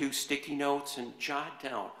 1 or 2 sticky notes and jot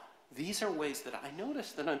down. These are ways that I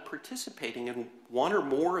notice that I'm participating in one or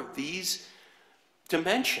more of these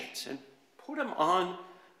dimensions, and put them on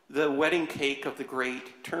the wedding cake of the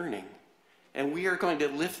great turning. And we are going to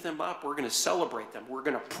lift them up. We're going to celebrate them. We're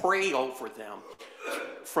going to pray over them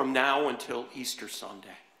from now until Easter Sunday,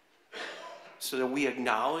 so that we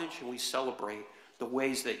acknowledge and we celebrate the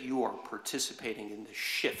ways that you are participating in the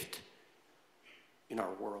shift in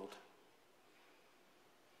our world.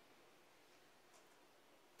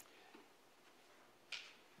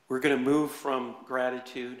 We're going to move from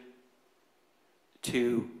gratitude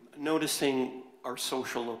to noticing our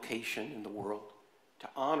social location in the world, to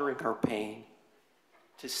honoring our pain,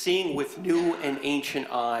 to seeing with new and ancient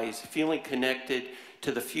eyes, feeling connected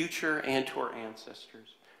to the future and to our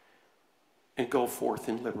ancestors, and go forth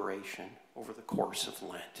in liberation over the course of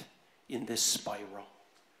Lent in this spiral.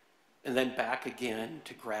 And then back again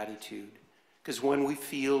to gratitude, because when we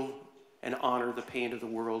feel and honor the pain of the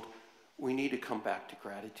world, we need to come back to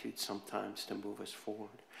gratitude sometimes to move us forward.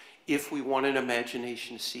 If we want an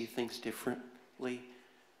imagination to see things differently,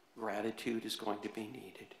 gratitude is going to be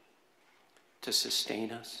needed to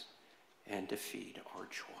sustain us and to feed our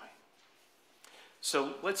joy.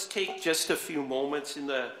 So let's take just a few moments. In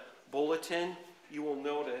the bulletin, you will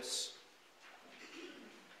notice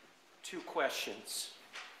 2 questions.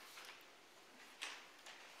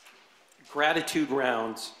 Gratitude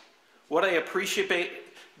rounds. What I appreciate,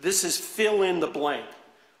 this is fill in the blank.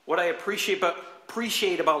 What I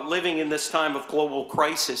appreciate about living in this time of global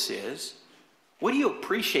crisis is, what do you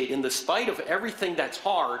appreciate in the spite of everything that's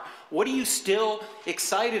hard? What are you still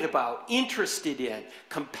excited about, interested in,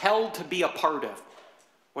 compelled to be a part of?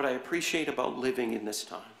 What I appreciate about living in this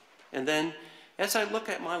time. And then, as I look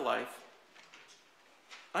at my life,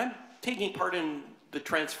 I'm taking part in the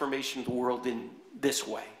transformation of the world in this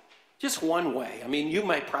way. Just one way. I mean, you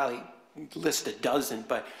might probably list a dozen,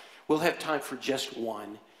 but we'll have time for just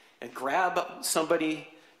one. And grab somebody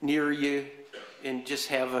near you and just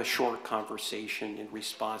have a short conversation in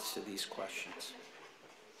response to these questions.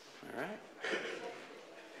 All right?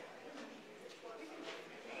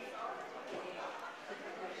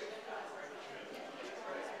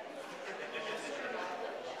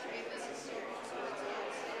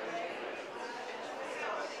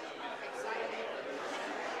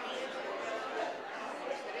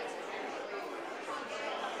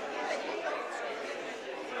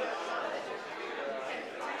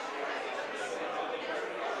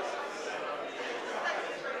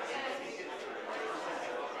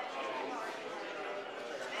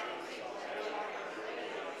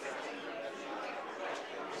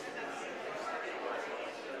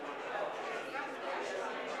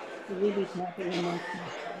 Should we be talking amongst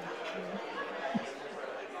ourselves?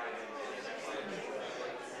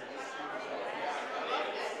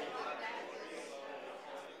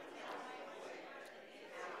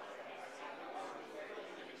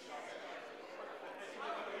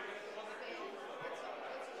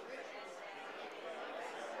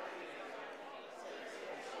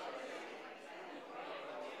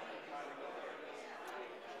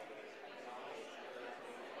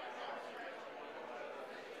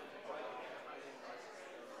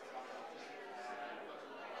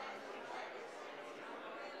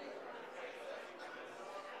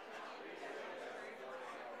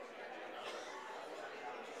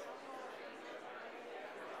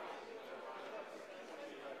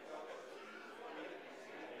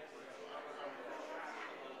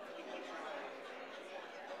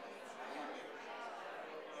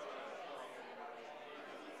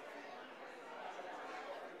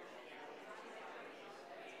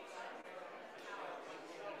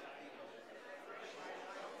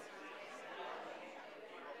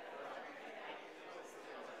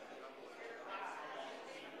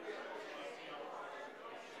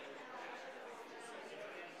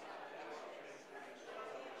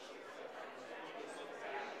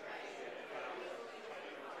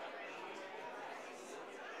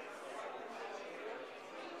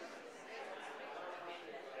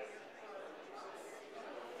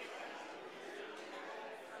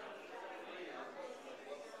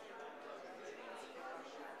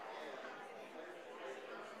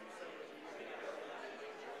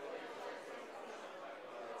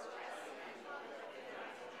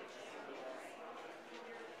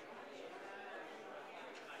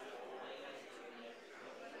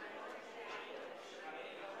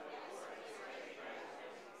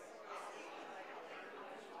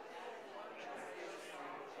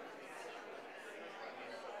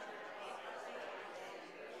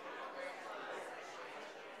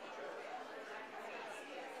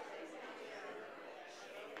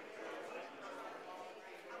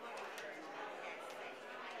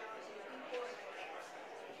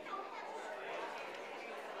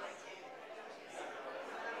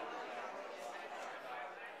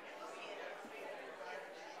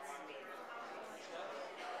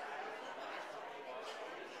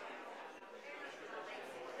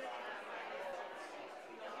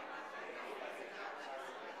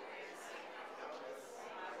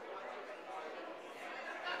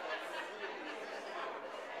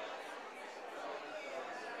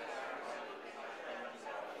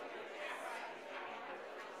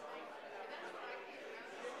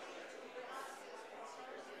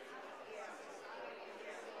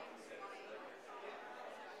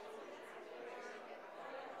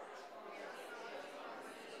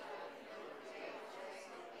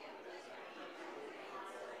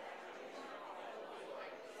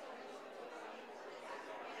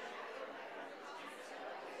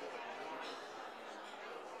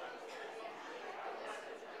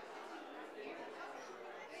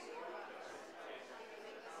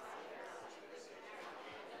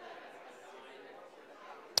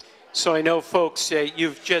 So I know, folks,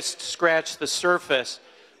 you've just scratched the surface,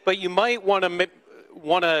 but you might want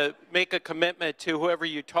to make a commitment to whoever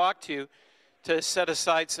you talk to set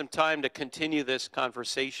aside some time to continue this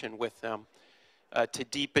conversation with them, to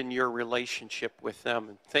deepen your relationship with them.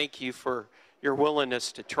 And thank you for your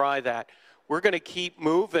willingness to try that. We're going to keep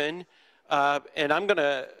moving, and I'm going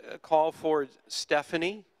to call for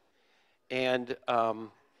Stephanie and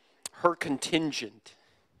her contingent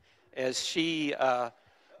as she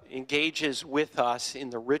engages with us in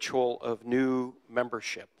the ritual of new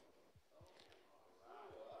membership.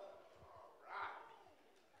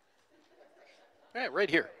 All right, right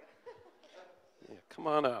here. Yeah, come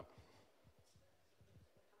on up.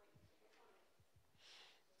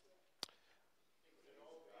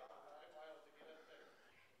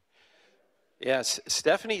 Yes,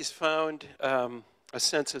 Stephanie's found a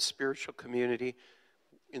sense of spiritual community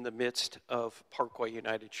in the midst of Parkway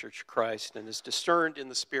United Church of Christ and is discerned in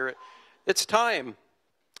the Spirit. It's time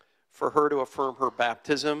for her to affirm her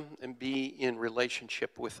baptism and be in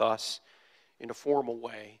relationship with us in a formal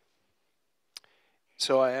way.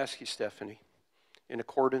 So I ask you, Stephanie, in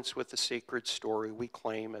accordance with the sacred story we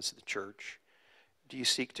claim as the church, do you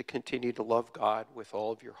seek to continue to love God with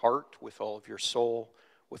all of your heart, with all of your soul,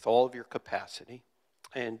 with all of your capacity?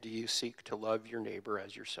 And do you seek to love your neighbor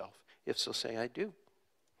as yourself? If so, say, I do.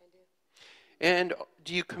 And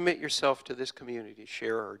do you commit yourself to this community,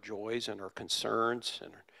 share our joys and our concerns,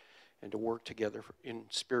 and to work together in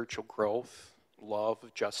spiritual growth, love,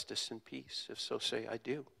 justice, and peace? If so, say, I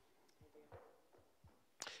do.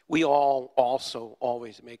 We all also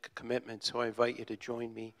always make a commitment, so I invite you to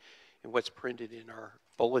join me in what's printed in our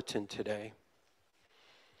bulletin today.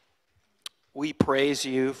 We praise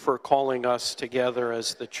you for calling us together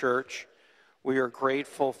as the church. We are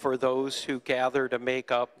grateful for those who gather to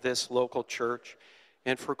make up this local church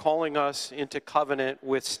and for calling us into covenant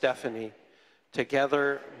with Stephanie.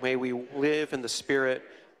 Together, may we live in the Spirit,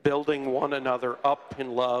 building one another up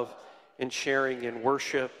in love and sharing in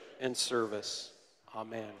worship and service.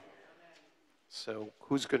 Amen. So,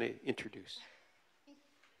 who's going to introduce?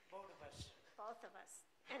 Both of us. Both of us.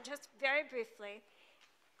 And just very briefly,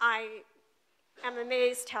 I am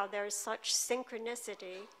amazed how there is such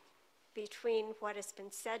synchronicity between what has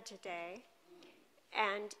been said today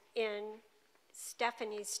and in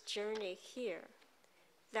Stephanie's journey here,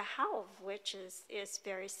 the how of which is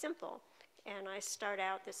very simple. And I start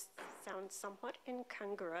out, this sounds somewhat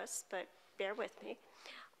incongruous, but bear with me.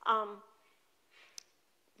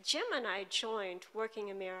 Jim and I joined Working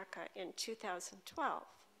America in 2012.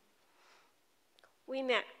 We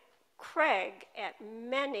met Craig at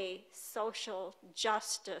many social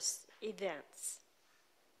justice events.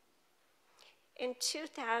 In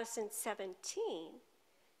 2017,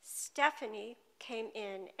 Stephanie came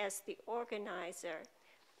in as the organizer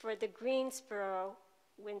for the Greensboro,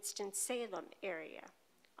 Winston-Salem area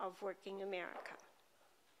of Working America.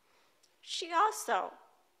 She also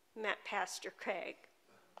met Pastor Craig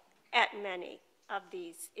at many of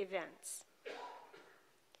these events.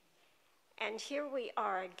 And here we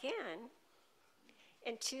are again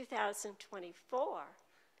in 2024.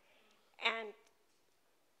 And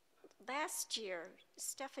last year,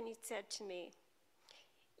 Stephanie said to me,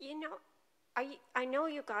 you know, I know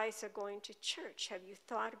you guys are going to church. Have you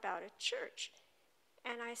thought about a church?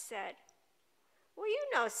 And I said, well, you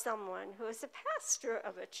know someone who is a pastor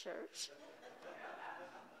of a church.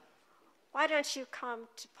 Why don't you come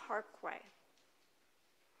to Parkway?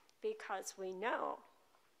 Because we know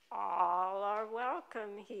all are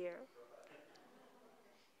welcome here.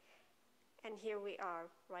 And here we are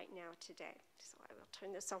right now today. So I will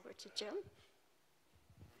turn this over to Jim.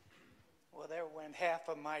 Well, there went half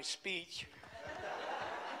of my speech.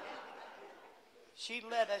 She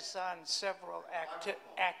led us on several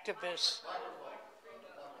activists.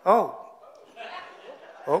 Oh,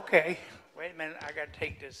 okay. Wait a minute, I got to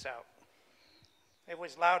take this out. It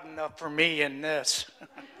was loud enough for me in this.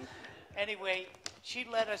 Anyway, she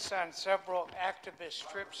led us on several activist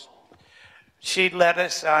trips. She led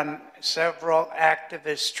us on several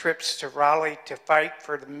activist trips to Raleigh to fight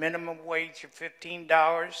for the minimum wage of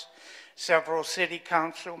 $15, several city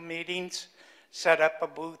council meetings, set up a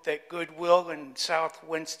booth at Goodwill in South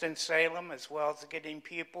Winston-Salem, as well as getting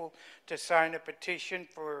people to sign a petition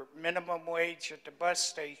for minimum wage at the bus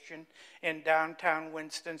station in downtown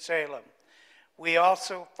Winston-Salem. We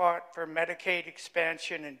also fought for Medicaid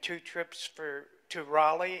expansion in 2 trips to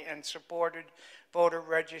Raleigh and supported voter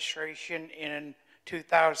registration in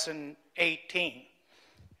 2018.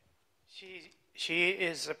 She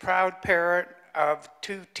is the proud parent of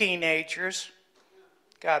 2 teenagers.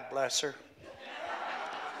 God bless her.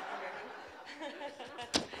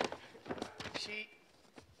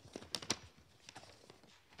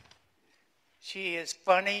 She is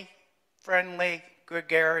funny, friendly,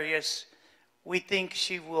 gregarious. We think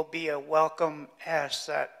she will be a welcome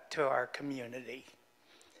asset to our community.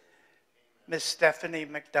 Miss Stephanie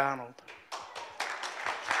McDonald.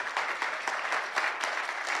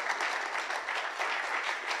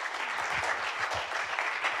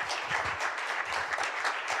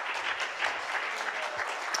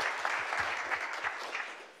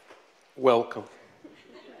 Welcome.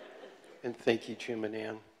 And thank you, Jim and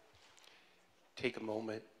Ann. Take a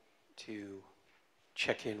moment to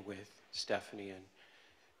check in with Stephanie and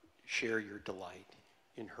share your delight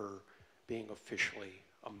in her being officially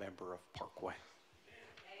a member of Parkway.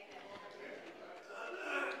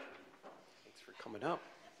 Thanks for coming up.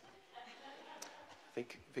 I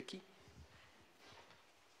think, Vicki?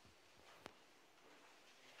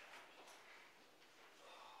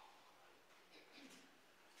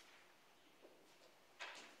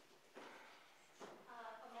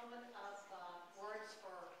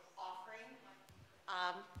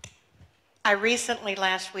 I recently,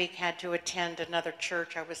 last week, had to attend another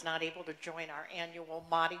church. I was not able to join our annual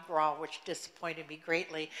Mardi Gras, which disappointed me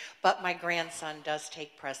greatly, but my grandson does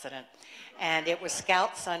take precedent. And it was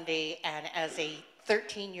Scout Sunday, and as a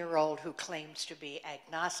 13-year-old who claims to be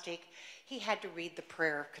agnostic, he had to read the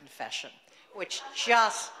prayer of confession, which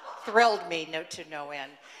just thrilled me to no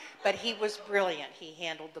end. But he was brilliant. He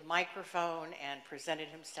handled the microphone and presented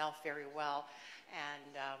himself very well,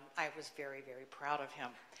 and I was very, very proud of him.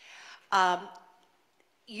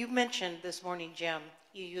 You mentioned this morning, Jim,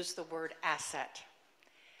 you used the word asset.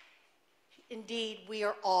 Indeed, we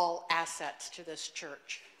are all assets to this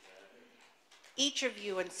church. Each of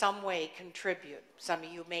you in some way contribute. Some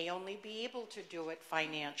of you may only be able to do it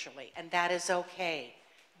financially, and that is okay.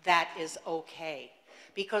 That is okay.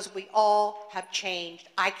 Because we all have changed.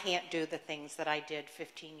 I can't do the things that I did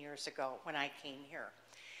 15 years ago when I came here.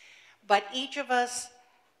 But each of us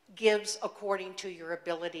gives according to your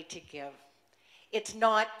ability to give. It's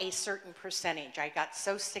not a certain percentage. I got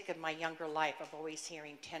so sick in my younger life of always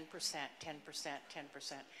hearing 10%, 10%,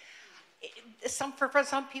 10%. For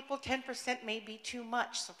some people, 10% may be too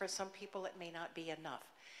much. So for some people, it may not be enough.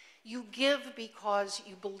 You give because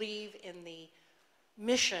you believe in the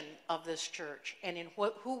mission of this church and in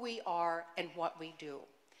who we are and what we do.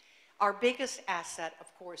 Our biggest asset,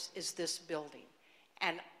 of course, is this building.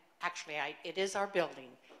 And actually, it is our building.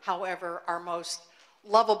 However, our most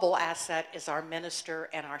lovable asset is our minister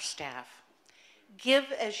and our staff.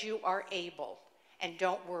 Give as you are able, and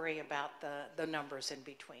don't worry about the numbers in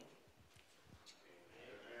between.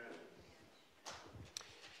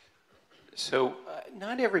 So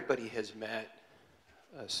not everybody has met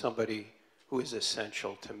somebody who is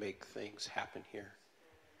essential to make things happen here.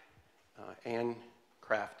 Ann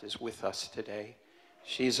Kraft is with us today.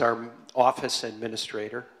 She's our office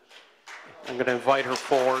administrator. I'm going to invite her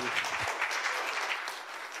forward.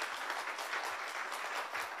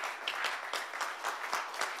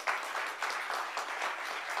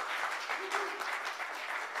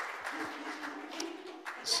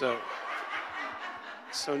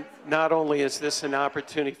 So not only is this an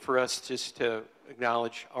opportunity for us just to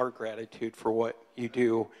acknowledge our gratitude for what you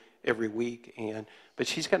do every week, Ann, but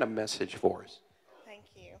she's got a message for us. Thank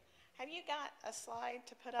you. Have you got a slide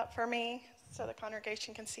to put up for me so the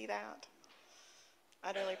congregation can see that?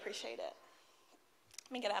 I'd really appreciate it.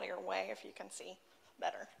 Let me get out of your way if you can see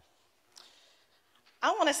better.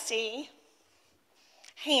 I want to see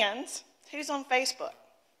hands. Who's on Facebook?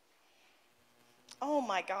 Oh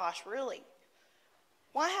my gosh, really?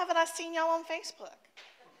 Why haven't I seen y'all on Facebook?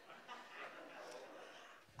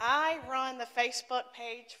 I run the Facebook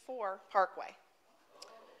page for Parkway.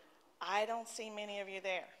 I don't see many of you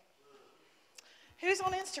there. Who's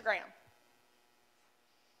on Instagram?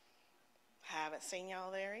 Haven't seen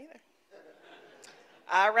y'all there either.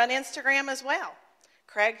 I run Instagram as well.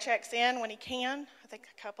 Craig checks in when he can. I think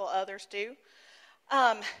a couple others do.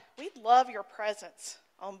 We'd love your presence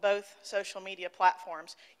on both social media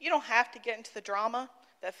platforms. You don't have to get into the drama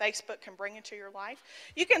that Facebook can bring into your life.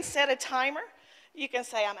 You can set a timer. You can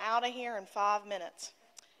say, I'm out of here in 5 minutes.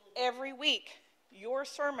 Every week, your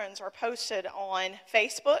sermons are posted on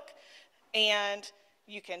Facebook, and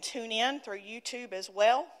you can tune in through YouTube as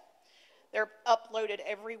well. They're uploaded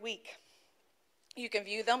every week. You can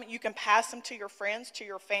view them. You can pass them to your friends, to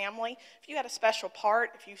your family. If you had a special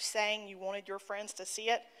part, if you sang you wanted your friends to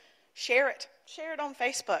see it, share it. Share it on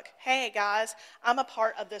Facebook. Hey, guys, I'm a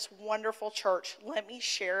part of this wonderful church. Let me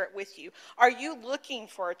share it with you. Are you looking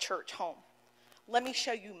for a church home? Let me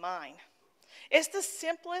show you mine. It's the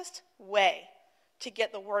simplest way to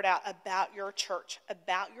get the word out about your church,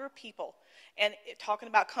 about your people. And talking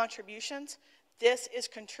about contributions, this is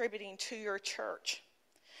contributing to your church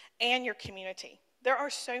and your community. There are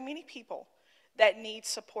so many people that need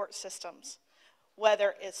support systems,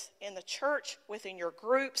 whether it's in the church, within your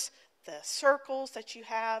groups, the circles that you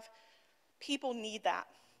have. People need that.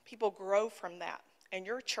 People grow from that. And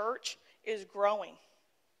your church is growing.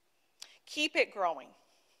 Keep it growing.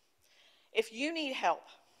 If you need help,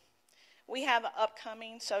 we have an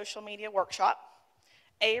upcoming social media workshop,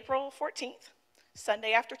 April 14th,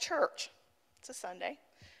 Sunday after church. It's a Sunday.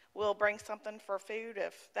 We'll bring something for food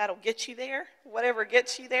if that'll get you there, whatever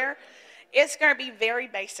gets you there. It's going to be very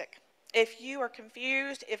basic. If you are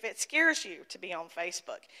confused, if it scares you to be on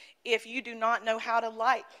Facebook, if you do not know how to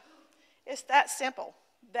like, it's that simple.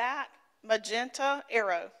 That magenta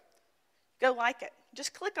arrow, go like it.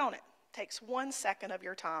 Just click on it. Takes 1 second of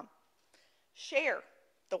your time. Share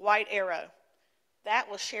the white arrow. That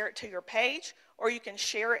will share it to your page, or you can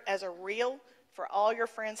share it as a reel for all your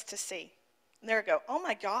friends to see. And there you go. Oh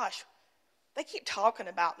my gosh, they keep talking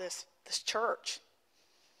about this church.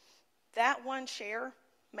 That one share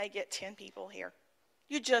may get 10 people here.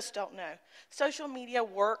 You just don't know. Social media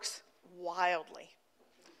works wildly.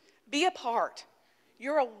 Be a part.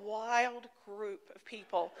 You're a wild group of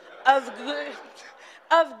people of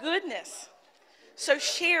goodness. So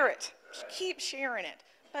share it. Keep sharing it.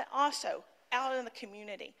 But also out in the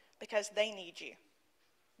community, because they need you.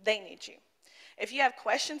 They need you. If you have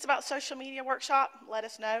questions about social media workshop, let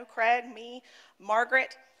us know. Craig, me,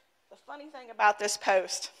 Margaret. The funny thing about this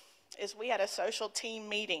post is we had a social team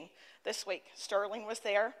meeting this week. Sterling was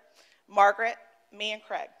there, Margaret, me, and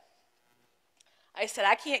Craig. I said,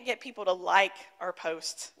 I can't get people to like our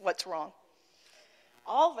posts. What's wrong?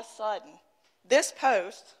 All of a sudden, this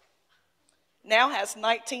post now has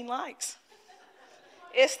 19 likes.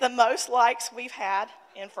 It's the most likes we've had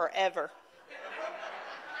in forever.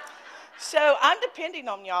 So I'm depending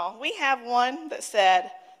on y'all. We have one that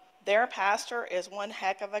said, their pastor is one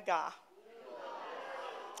heck of a guy.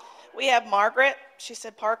 We have Margaret. She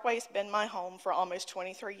said, Parkway's been my home for almost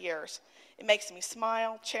 23 years. It makes me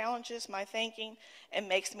smile, challenges my thinking, and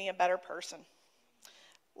makes me a better person.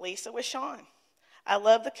 Lisa with Sean. I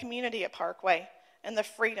love the community at Parkway and the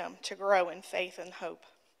freedom to grow in faith and hope.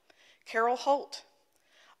 Carol Holt.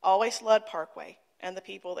 Always loved Parkway and the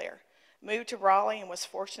people there. Moved to Raleigh and was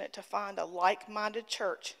fortunate to find a like-minded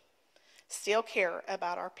church. Still care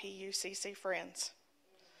about our PUCC friends.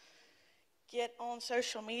 Get on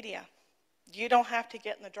social media. You don't have to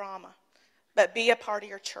get in the drama, but be a part of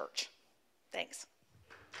your church. Thanks.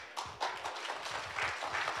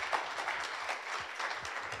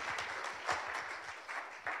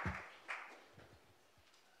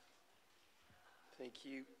 Thank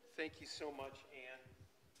you. Thank you so much, Ann.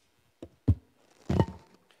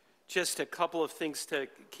 Just a couple of things to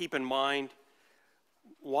keep in mind.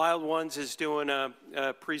 Wild Ones is doing a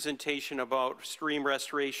presentation about stream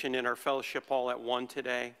restoration in our fellowship hall at 1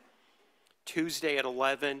 today. Tuesday at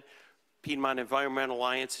 11, Piedmont Environmental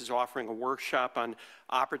Alliance is offering a workshop on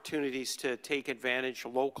opportunities to take advantage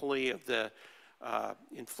locally of the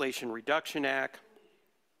Inflation Reduction Act.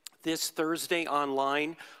 This Thursday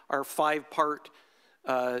online, our 5-part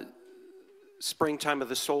Springtime of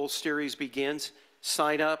the Soul series begins.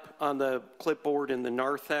 Sign up on the clipboard in the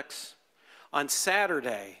narthex. On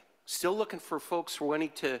Saturday, still looking for folks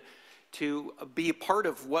wanting to be a part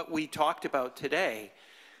of what we talked about today,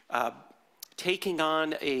 taking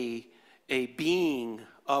on a being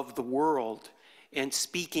of the world and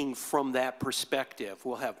speaking from that perspective.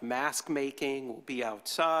 We'll have mask making, we'll be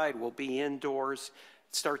outside, we'll be indoors.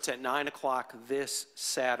 It starts at 9 o'clock this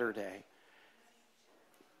Saturday.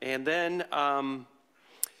 And then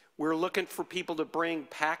we're looking for people to bring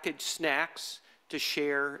packaged snacks to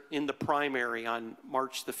share in the primary on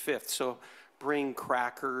March the 5th. So bring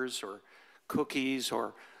crackers or cookies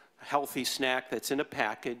or a healthy snack that's in a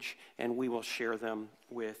package, and we will share them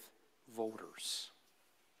with voters.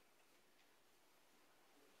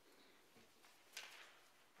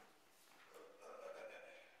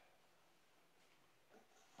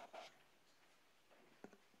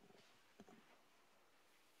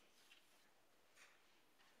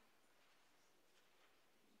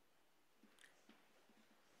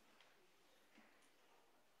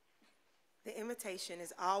 The invitation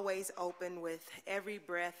is always open with every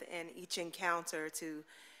breath and each encounter to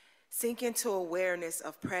sink into awareness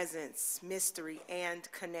of presence, mystery,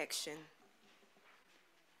 and connection.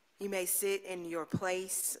 You may sit in your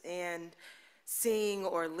place and sing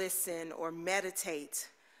or listen or meditate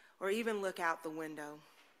or even look out the window.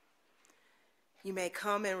 You may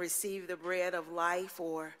come and receive the bread of life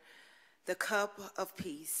or the cup of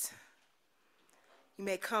peace. You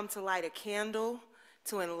may come to light a candle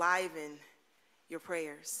to enliven your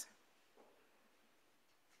prayers.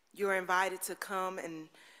 You are invited to come and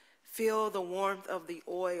feel the warmth of the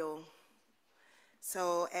oil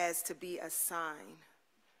so as to be a sign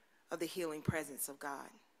of the healing presence of God.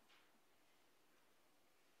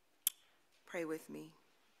 Pray with me.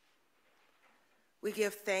 We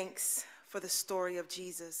give thanks for the story of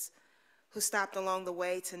Jesus, who stopped along the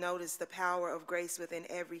way to notice the power of grace within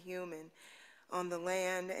every human on the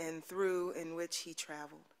land and through in which he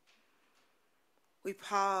traveled. We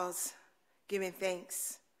pause, giving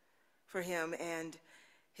thanks for him and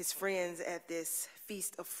his friends at this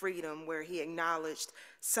feast of freedom, where he acknowledged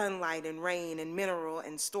sunlight and rain and mineral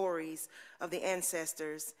and stories of the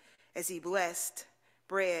ancestors as he blessed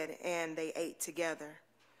bread and they ate together.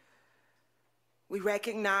 We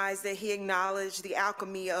recognize that he acknowledged the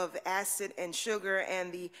alchemy of acid and sugar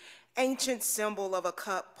and the ancient symbol of a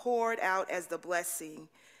cup poured out as the blessing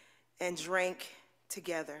and drank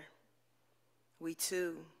together. We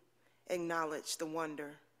too acknowledge the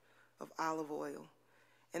wonder of olive oil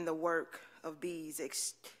and the work of bees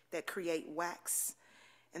that create wax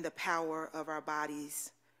and the power of our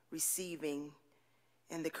bodies receiving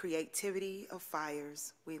and the creativity of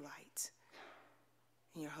fires we light.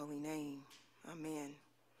 In your holy name, amen.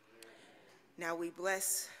 Now we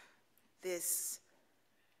bless this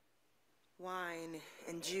wine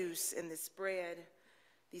and juice and this bread,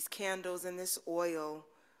 these candles and this oil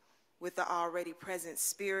with the already present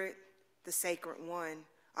Spirit, the Sacred One,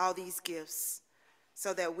 all these gifts,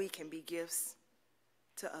 so that we can be gifts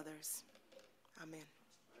to others. Amen.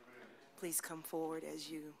 Please come forward as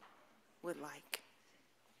you would like.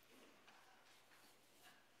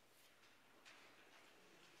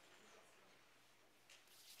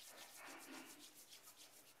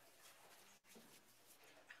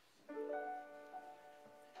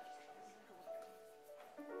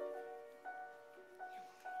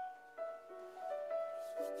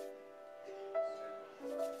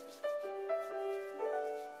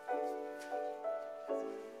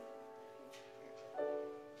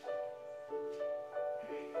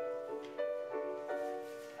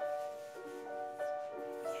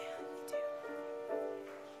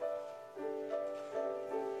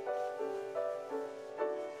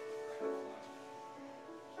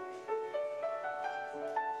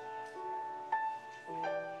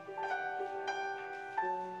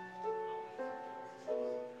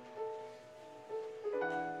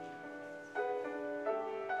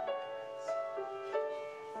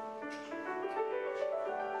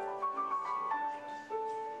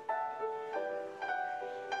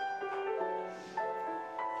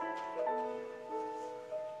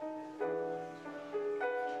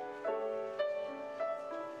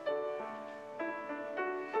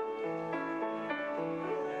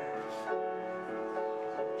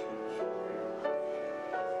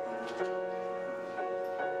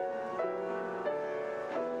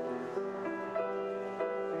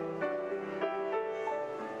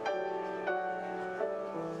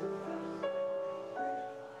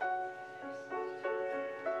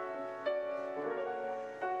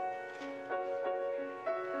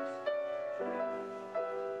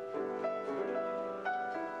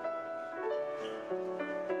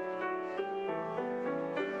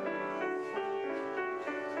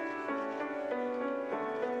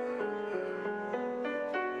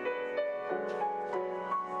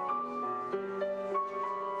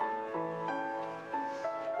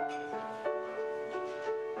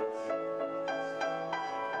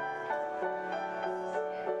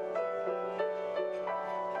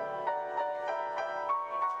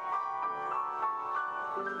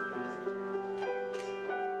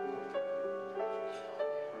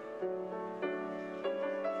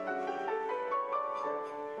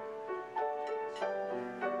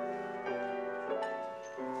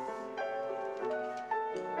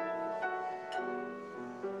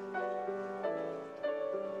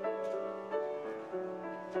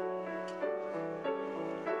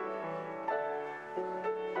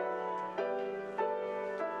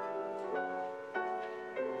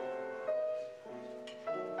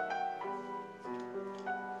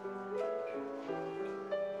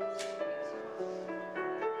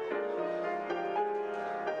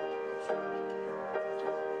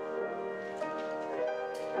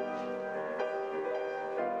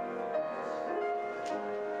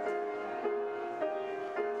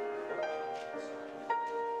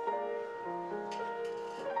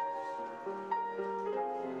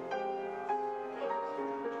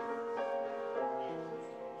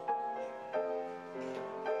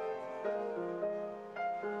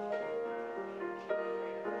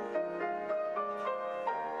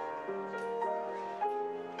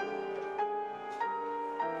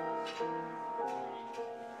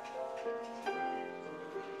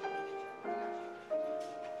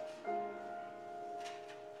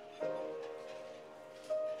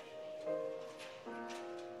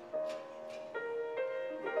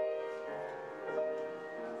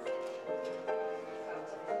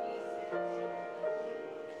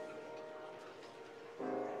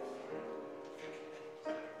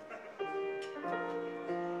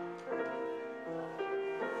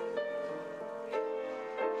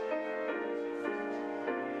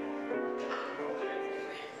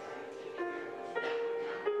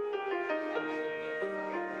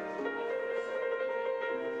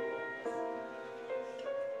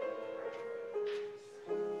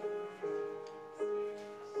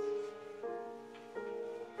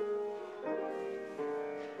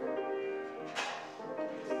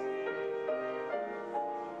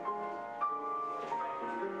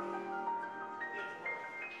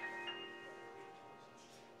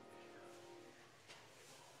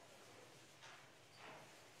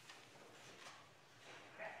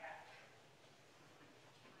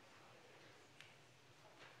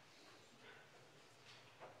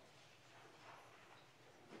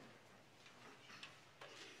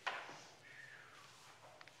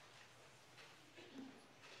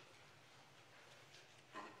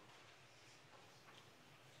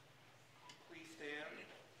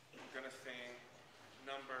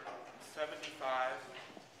 75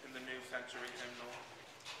 in the New Century Hymnal.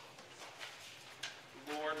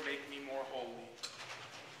 Lord, make me more holy.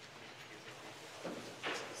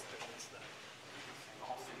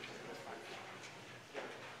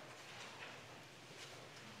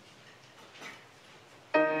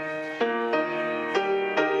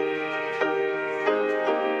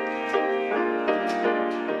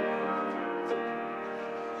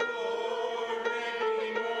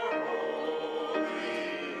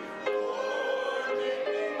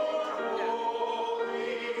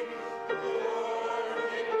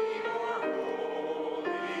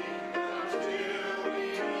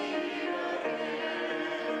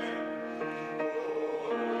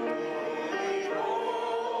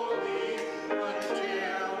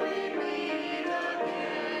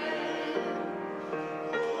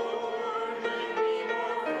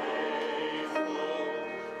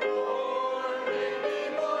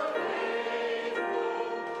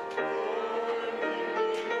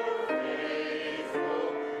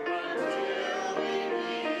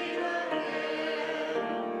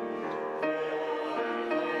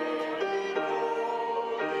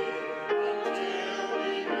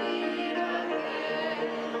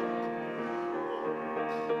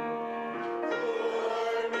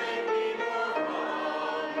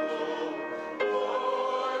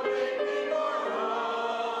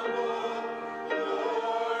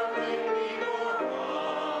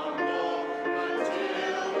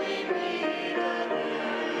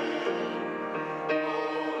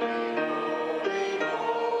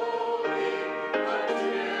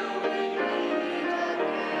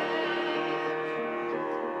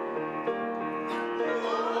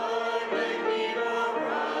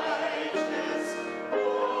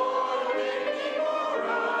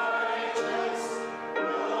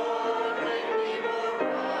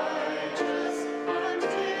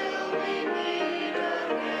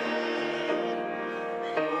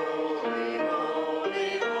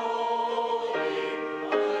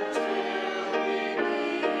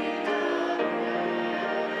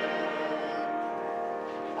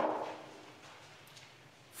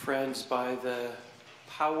 Friends, by the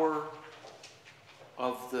power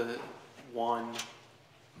of the one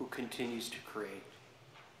who continues to create,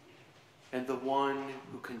 and the one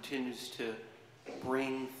who continues to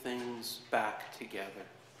bring things back together,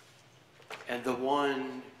 and the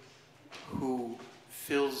one who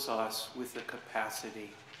fills us with the capacity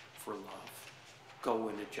for love, go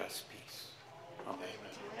in a just peace. Amen.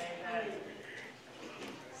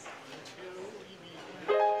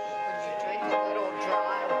 Amen.